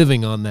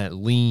living on that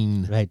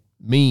lean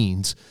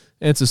means.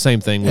 And it's the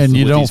same thing with, and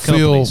you with don't these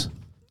companies.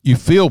 You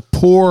feel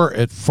poor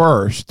at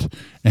first,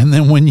 and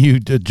then when you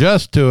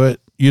adjust to it,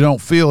 you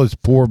don't feel as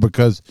poor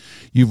because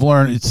you've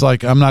learned. It's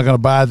like, I'm not going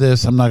to buy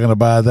this, I'm not going to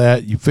buy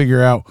that. You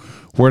figure out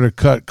where to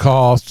cut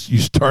costs. You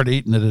start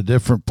eating at a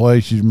different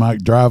place. You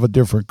might drive a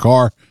different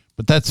car,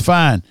 but that's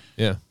fine.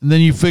 Yeah. And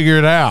then you figure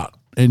it out,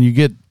 and you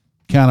get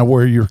kind of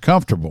where you're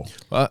comfortable.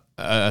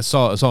 I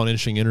saw an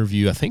interesting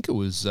interview. I think it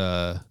was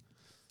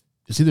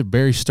it's either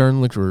Barry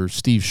Sternlicht or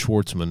Steve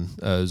Schwartzman.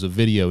 It was a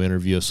video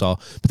interview I saw,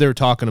 but they were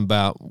talking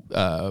about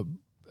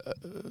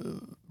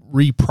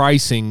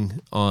repricing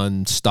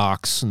on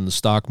stocks in the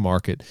stock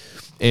market,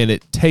 and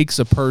it takes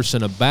a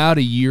person about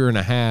a year and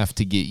a half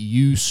to get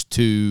used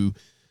to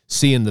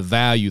seeing the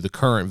value, the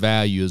current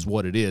value is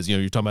what it is.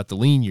 You're talking about the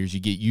lean years. You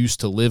get used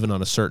to living on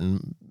a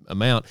certain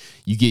amount.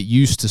 You get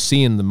used to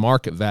seeing the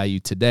market value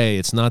today.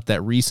 It's not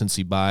that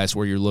recency bias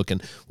where you're looking,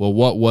 well,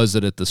 what was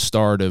it at the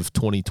start of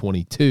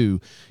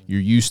 2022? You're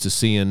used to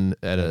seeing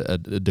at a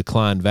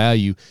declined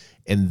value,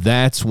 and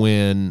that's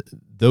when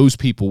those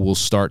people will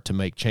start to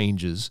make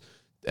changes.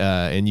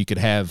 And you could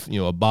have,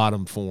 a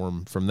bottom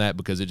form from that,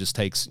 because it just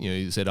takes,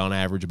 you said on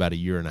average about a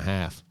year and a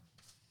half.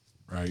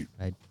 Right.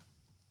 Right.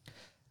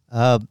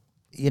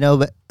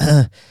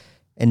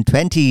 In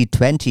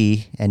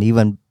 2020 and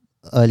even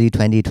early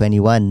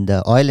 2021,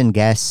 the oil and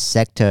gas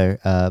sector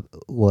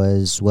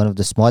was one of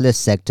the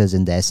smallest sectors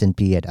in the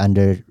S&P at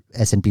under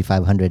S&P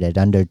 500 at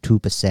under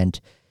 2%.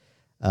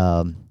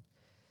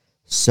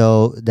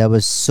 So there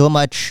was so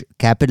much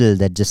capital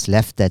that just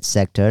left that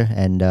sector,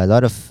 and a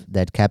lot of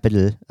that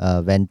capital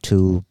went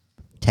to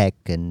tech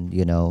and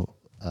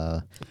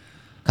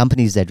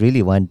companies that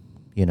really weren't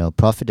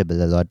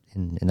profitable a lot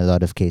in a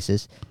lot of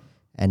cases.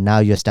 And now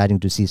you're starting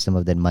to see some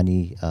of that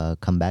money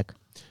come back.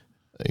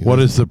 What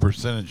is the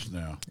percentage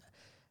now?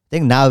 I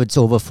think now it's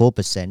over 4%,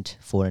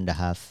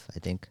 4.5%, I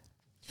think.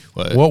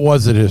 What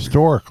was it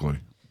historically?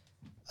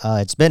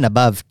 It's been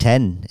above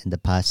 10 in the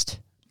past.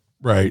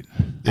 Right.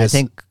 I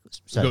think.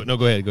 Sorry. Go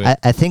ahead.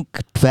 I think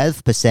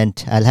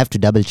 12%. I'll have to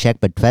double check,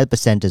 but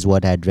 12% is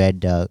what I'd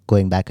read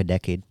going back a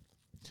decade.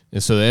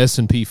 And so the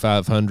S&P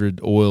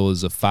 500 oil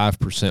is a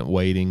 5%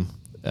 weighting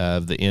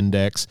of the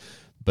index,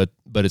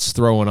 but it's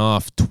throwing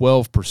off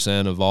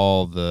 12% of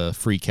all the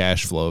free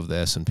cash flow of the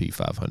S&P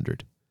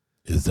 500.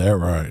 Is that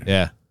right?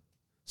 Yeah.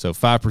 So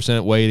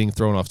 5% weighting,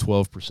 throwing off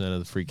 12% of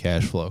the free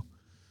cash flow.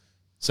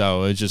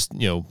 So it's just,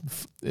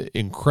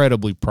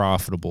 incredibly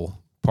profitable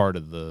part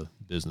of the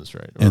business,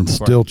 right? And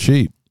still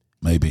cheap,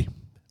 maybe.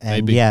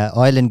 And Maybe.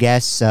 oil and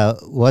gas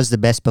was the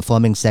best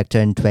performing sector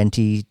in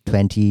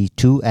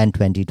 2022 and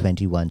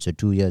 2021, so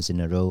 2 years in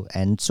a row.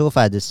 And so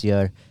far this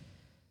year,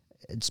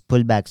 it's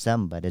pulled back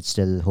some, but it's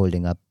still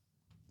holding up.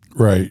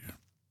 Right.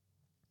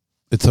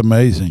 It's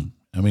amazing.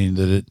 I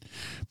mean,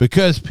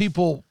 because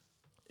people,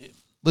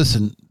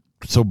 listen,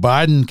 so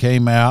Biden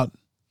came out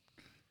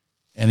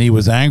and he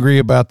was angry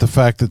about the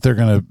fact that they're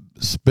going to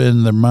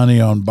spend their money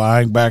on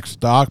buying back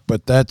stock,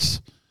 but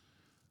that's,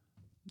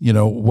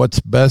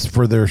 what's best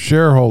for their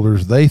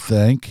shareholders, they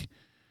think,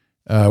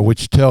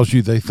 which tells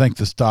you they think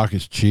the stock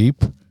is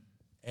cheap.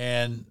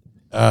 And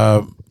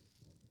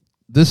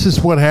this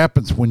is what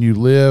happens when you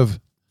live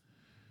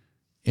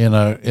in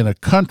a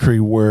country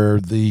where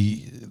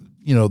the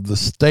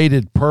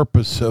stated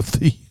purpose of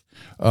the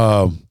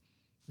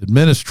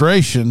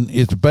administration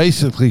is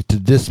basically to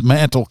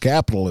dismantle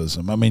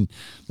capitalism. I mean,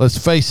 let's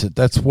face it,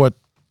 that's what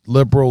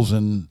liberals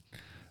and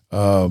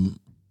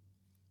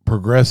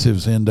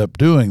progressives end up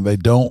doing. They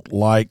don't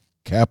like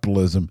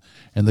capitalism,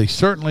 and they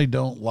certainly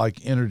don't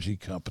like energy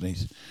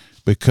companies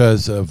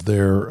because of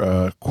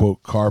their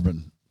quote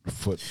carbon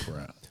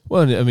footprint.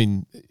 Well, I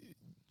mean,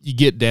 you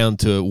get down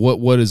to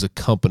what is a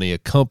company? A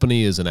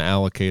company is an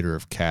allocator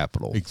of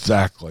capital.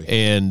 Exactly.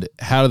 And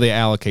how do they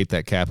allocate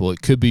that capital?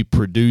 It could be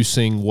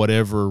producing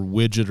whatever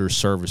widget or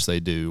service they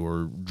do,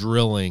 or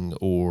drilling,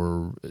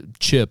 or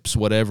chips,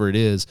 whatever it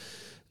is.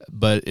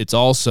 But it's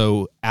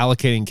also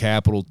allocating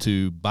capital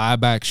to buy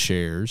back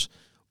shares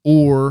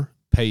or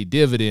pay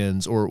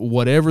dividends, or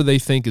whatever they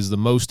think is the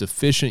most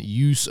efficient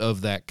use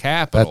of that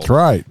capital. That's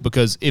right.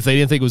 Because if they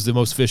didn't think it was the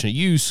most efficient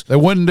use, They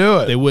wouldn't do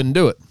it. they wouldn't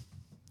do it.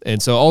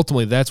 And so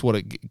ultimately, that's what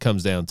it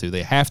comes down to.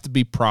 They have to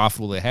be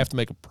profitable. They have to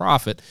make a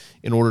profit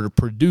in order to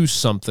produce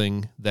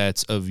something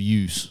that's of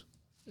use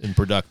and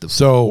productive.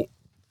 So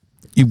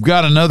you've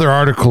got another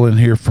article in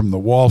here from the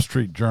Wall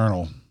Street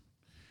Journal.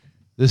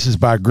 This is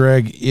by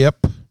Greg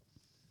Ip.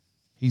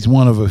 He's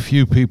one of a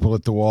few people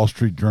at the Wall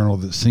Street Journal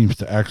that seems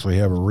to actually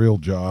have a real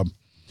job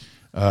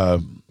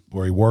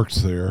where he works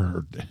there,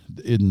 or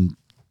isn't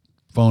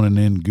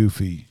phoning in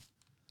goofy.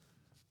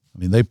 I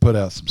mean, they put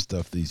out some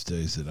stuff these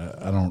days that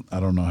I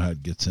don't know how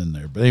it gets in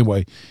there. But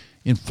anyway,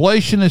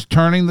 inflation is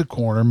turning the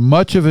corner.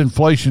 Much of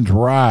inflation's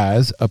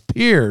rise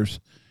appears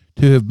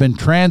to have been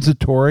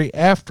transitory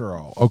after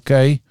all.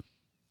 Okay,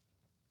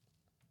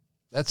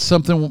 that's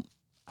something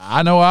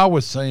I know. I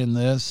was saying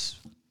this.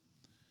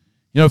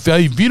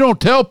 If you don't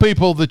tell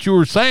people that you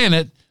were saying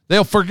it,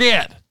 they'll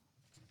forget.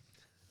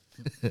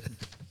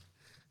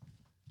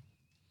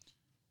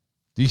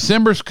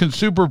 December's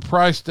consumer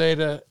price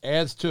data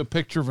adds to a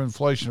picture of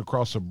inflation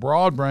across a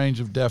broad range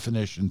of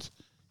definitions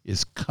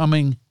is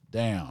coming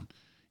down.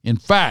 In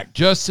fact,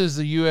 just as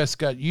the U.S.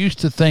 got used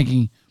to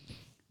thinking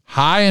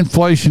high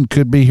inflation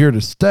could be here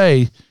to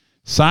stay,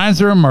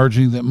 signs are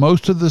emerging that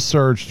most of the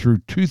surge through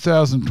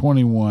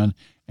 2021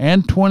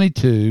 and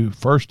 22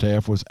 first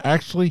half was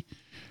actually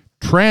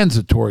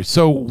transitory.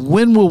 So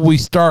when will we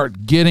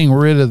start getting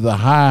rid of the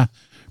high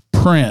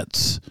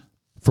prints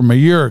from a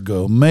year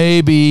ago?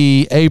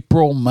 Maybe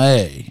April,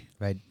 May.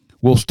 Right.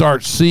 We'll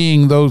start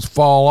seeing those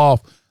fall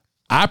off.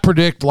 I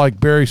predict, like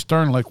Barry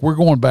Stern, like we're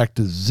going back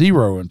to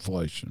zero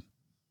inflation.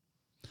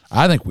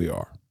 I think we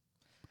are.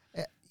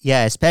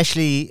 Yeah,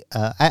 especially,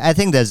 I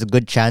think there's a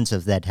good chance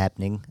of that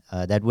happening.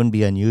 That wouldn't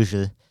be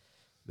unusual,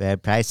 where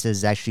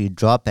prices actually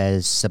drop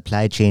as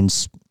supply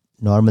chains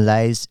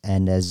normalize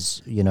and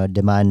as,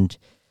 demand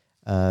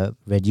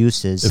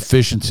reduces.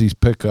 Efficiencies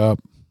pick up.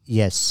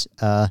 Yes.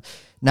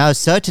 Now,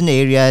 certain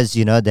areas,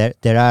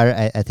 there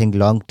are, I think,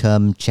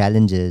 long-term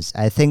challenges.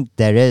 I think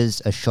there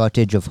is a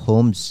shortage of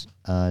homes.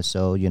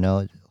 So,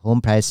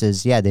 home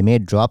prices, they may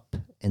drop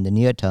in the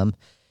near term,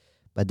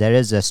 but there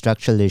is a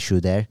structural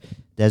issue there.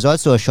 There's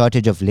also a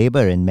shortage of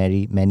labor in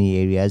many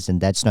areas,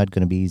 and that's not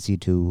going to be easy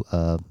to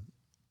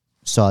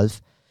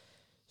solve.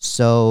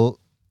 So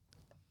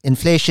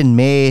inflation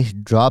may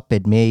drop.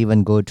 It may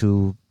even go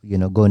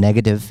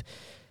negative.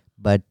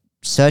 But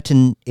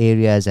certain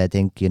areas, I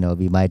think,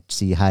 we might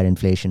see higher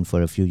inflation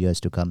for a few years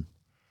to come.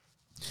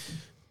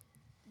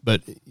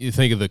 But you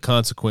think of the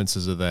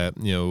consequences of that,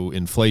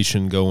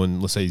 inflation going,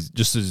 let's say,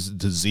 just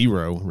to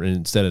zero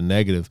instead of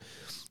negative.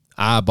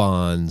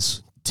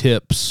 I-bonds,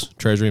 TIPS,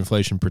 Treasury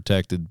Inflation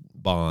Protected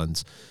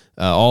Bonds,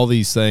 all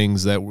these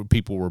things that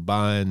people were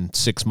buying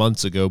 6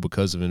 months ago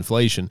because of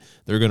inflation,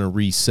 they're going to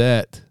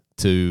reset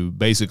to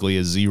basically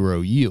a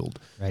zero yield.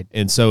 Right.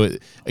 And so,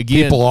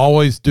 again, people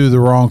always do the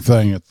wrong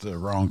thing at the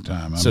wrong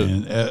time.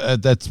 Listen,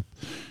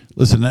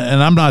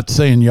 and I'm not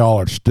saying y'all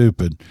are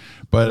stupid,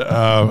 but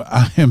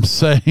I am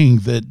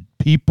saying that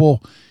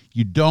people,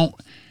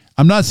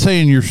 I'm not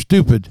saying you're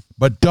stupid,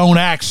 but don't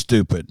act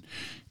stupid.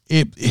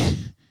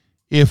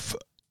 If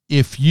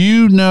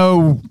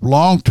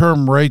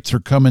long-term rates are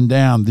coming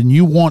down, then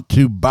you want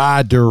to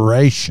buy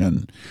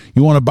duration.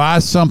 You want to buy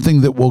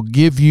something that will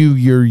give you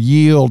your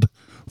yield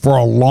for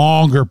a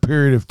longer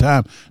period of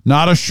time,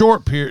 not a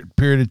short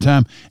period of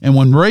time. And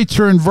when rates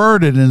are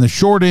inverted and the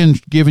short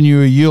end giving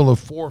you a yield of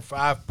 4 or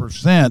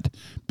 5%,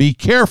 be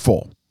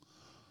careful.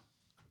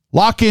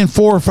 Lock in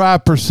 4 or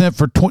 5%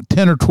 for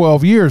 10 or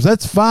 12 years.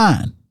 That's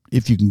fine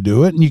if you can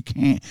do it, and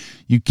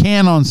you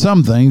can on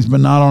some things,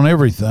 but not on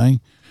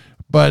everything.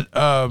 But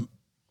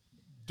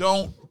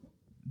don't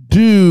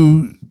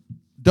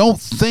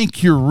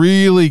think you're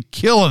really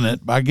killing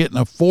it by getting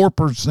a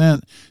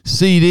 4%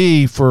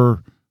 CD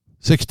for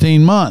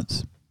 16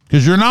 months,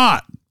 because you're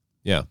not.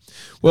 Yeah.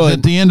 Well,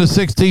 at the end of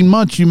 16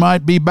 months, you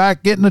might be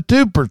back getting a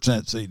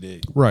 2%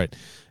 CD. Right.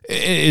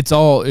 It's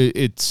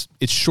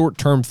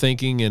short-term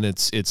thinking, and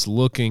it's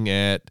looking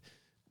at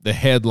the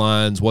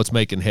headlines, what's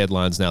making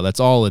headlines now. That's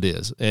all it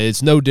is.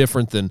 It's no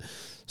different than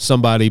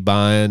somebody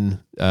buying,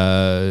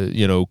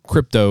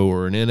 crypto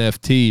or an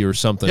NFT or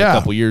something a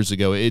couple years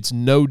ago. It's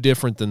no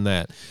different than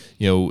that.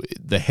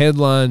 The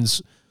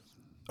headlines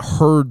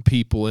herd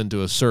people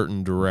into a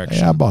certain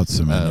direction. Hey, I bought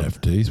some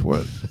NFTs.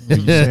 What? Are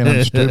you saying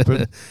I'm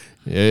stupid?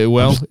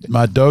 Well,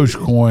 my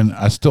Dogecoin,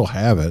 I still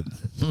have it.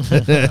 No,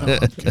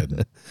 I'm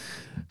kidding.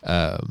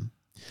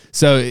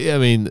 So, I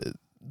mean,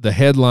 the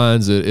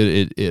headlines,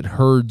 it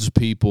herds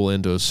people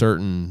into a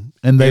certain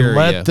and they area.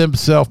 Let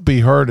themselves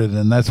be herded,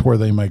 and that's where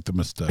they make the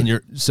mistake. And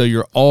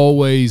you're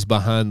always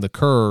behind the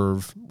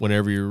curve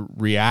whenever you're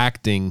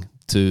reacting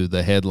to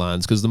the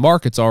headlines, because the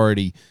market's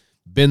already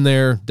been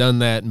there, done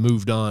that, and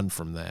moved on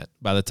from that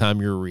by the time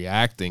you're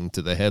reacting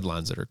to the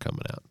headlines that are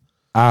coming out.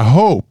 I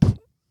hope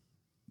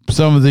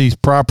some of these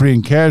property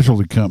and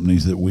casualty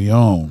companies that we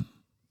own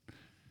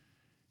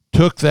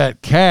took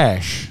that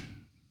cash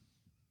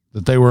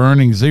that they were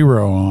earning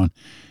zero on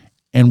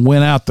and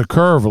went out the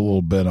curve a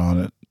little bit on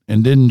it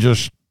and didn't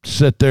just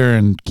sit there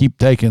and keep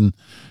taking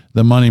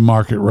the money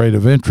market rate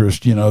of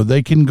interest.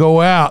 They can go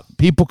out.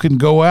 People can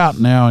go out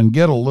now and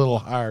get a little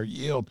higher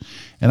yield.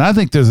 And I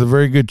think there's a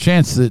very good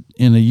chance that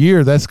in a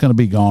year that's going to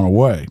be gone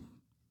away.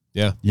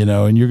 Yeah.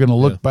 And you're going to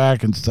look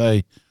back and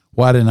say,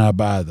 why didn't I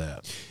buy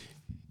that?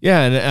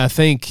 Yeah. And I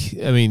think,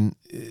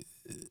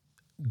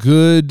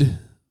 good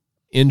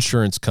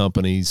insurance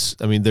companies,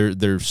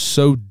 they're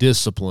so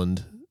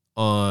disciplined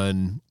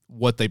on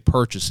what they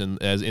purchase in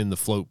the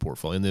float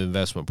portfolio, in the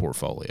investment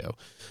portfolio,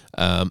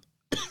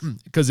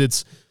 because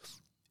it's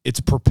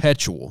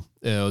perpetual.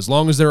 As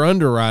long as their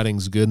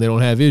underwriting's good and they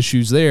don't have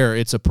issues there,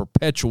 it's a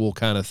perpetual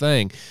kind of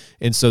thing.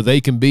 And so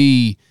they can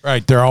be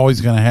right. They're always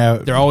going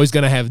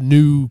to have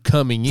new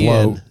coming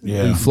float, in,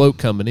 new float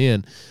coming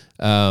in.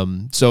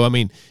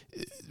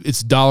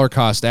 It's dollar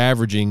cost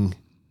averaging.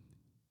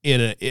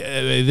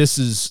 This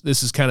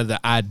is kind of the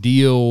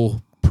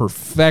ideal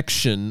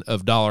perfection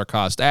of dollar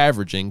cost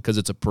averaging, because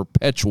it's a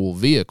perpetual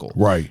vehicle.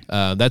 Right.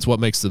 That's what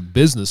makes the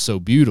business so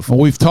beautiful.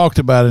 Well, we've talked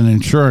about in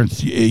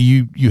insurance.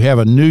 You have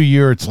a new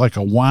year. It's like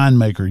a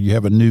winemaker. You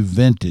have a new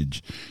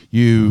vintage.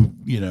 The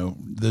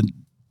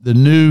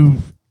new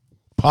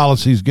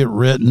policies get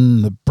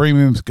written. The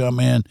premiums come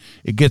in.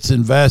 It gets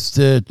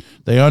invested.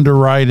 They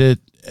underwrite it.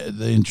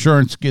 The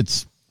insurance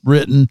gets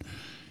written.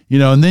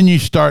 And then you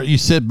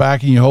sit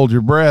back and you hold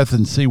your breath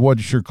and see what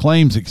is your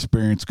claims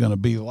experience going to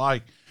be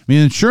like. The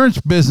insurance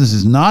business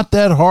is not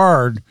that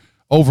hard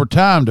over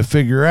time to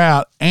figure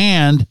out,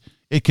 and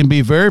it can be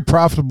a very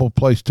profitable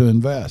place to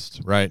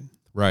invest. Right.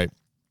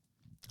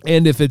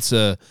 And if it's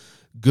a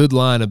good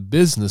line of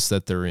business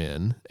that they're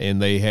in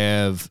and they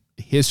have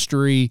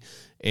history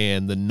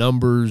and the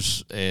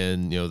numbers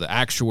and, the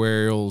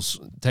actuarials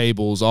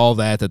tables, all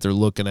that they're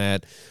looking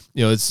at,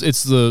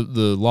 it's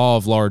the law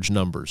of large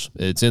numbers.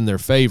 It's in their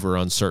favor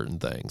on certain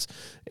things.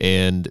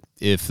 And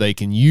if they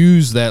can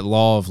use that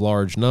law of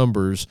large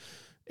numbers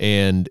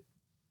and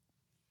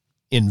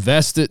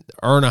invest it,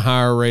 earn a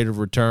higher rate of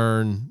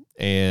return,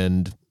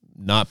 and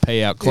not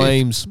pay out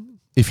claims.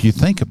 If you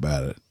think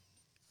about it,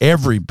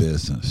 every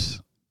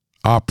business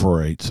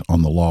operates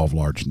on the law of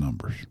large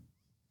numbers.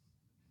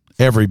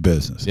 Every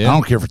business. Yeah. I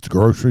don't care if it's a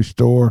grocery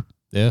store,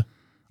 Yeah.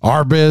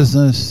 our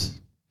business,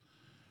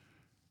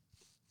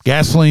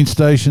 gasoline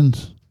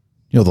stations.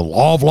 The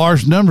law of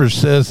large numbers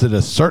says that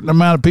a certain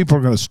amount of people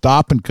are going to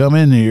stop and come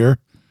in here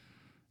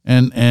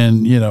and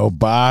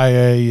buy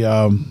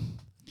a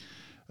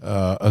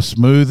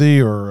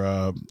smoothie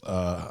or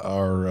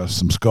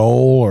some Skol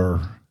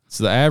or It's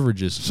the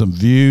averages. some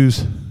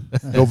Views.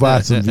 Go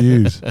buy some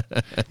Views,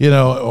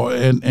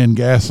 and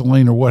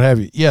gasoline or what have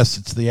you. Yes,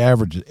 it's the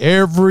averages.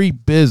 Every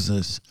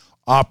business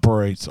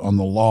operates on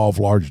the law of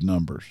large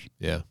numbers.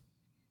 Yeah.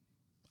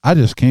 I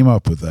just came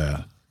up with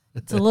that.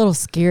 It's a little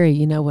scary.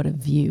 You know what a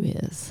view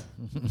is.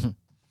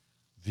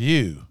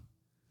 Views.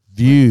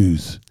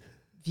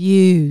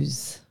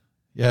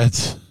 Yeah,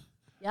 it's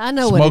Yeah, I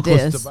know what it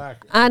smokeless is.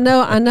 tobacco. I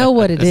know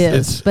what it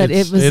is, but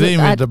it was. it ain't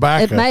even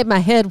tobacco. It made my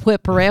head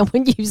whip around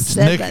when you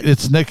said that.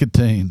 It's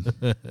nicotine.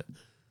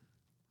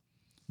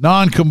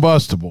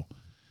 Non-combustible.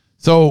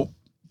 So,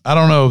 I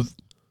don't know.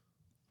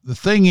 The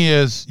thing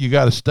is, you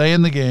got to stay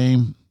in the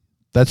game.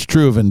 That's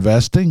true of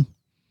investing.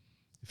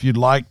 If you'd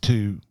like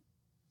to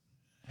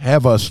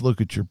have us look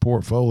at your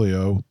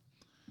portfolio,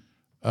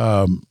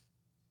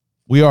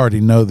 we already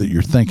know that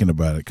you're thinking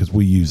about it because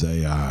we use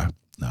AI.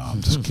 No,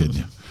 I'm just kidding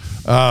you.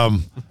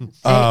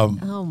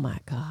 Oh my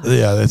God!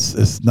 Yeah,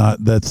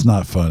 that's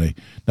not funny.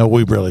 No,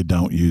 we really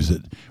don't use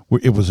it.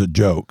 It was a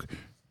joke.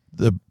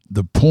 The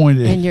point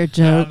is, And your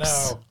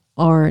jokes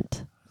aren't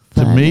to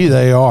funny. me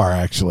they are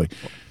actually.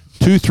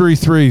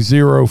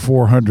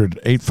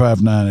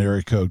 233-0400-859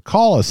 area code.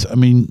 Call us. I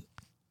mean,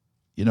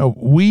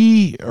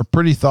 we are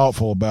pretty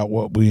thoughtful about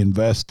what we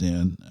invest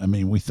in. I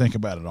mean, we think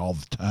about it all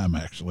the time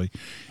actually,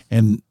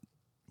 and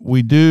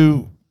we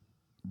do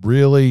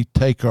really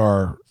take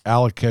our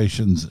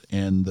allocations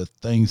and the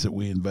things that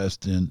we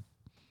invest in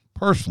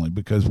personally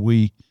because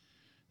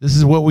this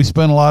is what we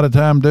spend a lot of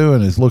time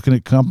doing is looking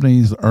at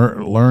companies,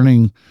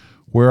 learning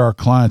where our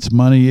clients'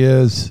 money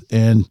is,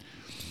 and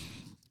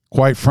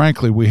quite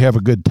frankly, we have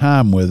a good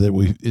time with it.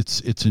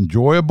 It's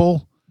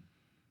enjoyable.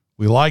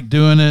 We like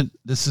doing it.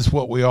 This is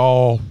what we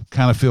all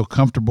kind of feel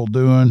comfortable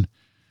doing.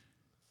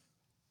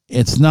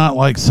 It's not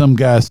like some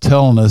guy's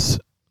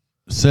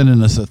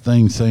sending us a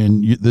thing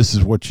saying this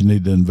is what you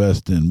need to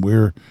invest in.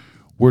 We're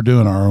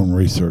doing our own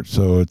research,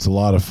 so it's a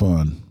lot of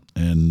fun.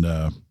 And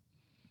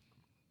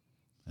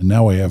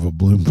now we have a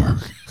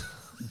Bloomberg,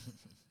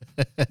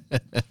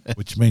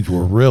 which means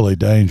we're really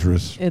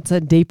dangerous. It's a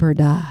deeper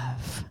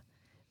dive.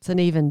 It's an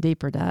even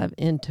deeper dive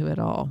into it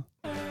all.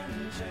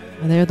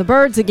 And there are the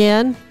birds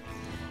again.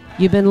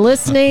 You've been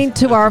listening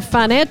to our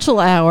Financial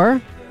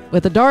Hour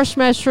with the Darsh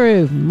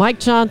Mashru, Mike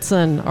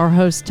Johnson, our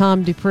host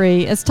Tom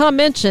Dupree. As Tom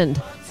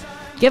mentioned,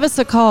 give us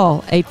a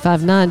call,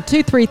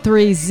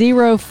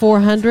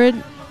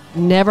 859-233-0400.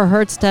 Never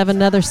hurts to have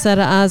another set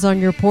of eyes on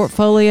your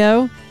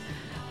portfolio.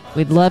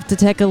 We'd love to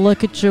take a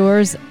look at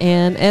yours.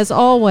 And as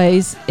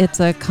always, it's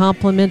a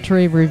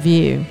complimentary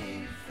review.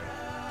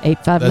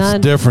 859. That's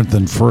different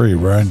than free,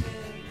 right?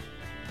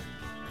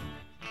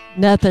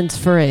 Nothing's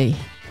free.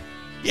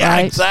 Yeah,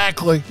 Right.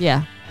 exactly.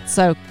 Yeah.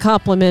 So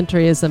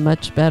complimentary is a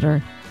much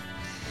better.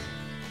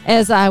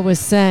 As I was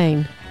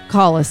saying,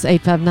 call us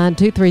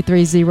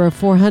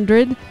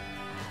 859-233-0400.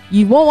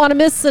 You won't want to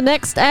miss the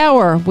next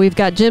hour. We've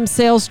got Jim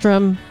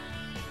Sailstrom.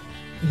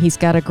 He's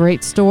got a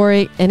great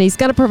story, and he's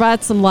going to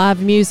provide some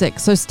live music.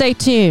 So stay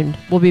tuned.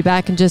 We'll be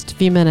back in just a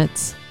few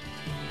minutes.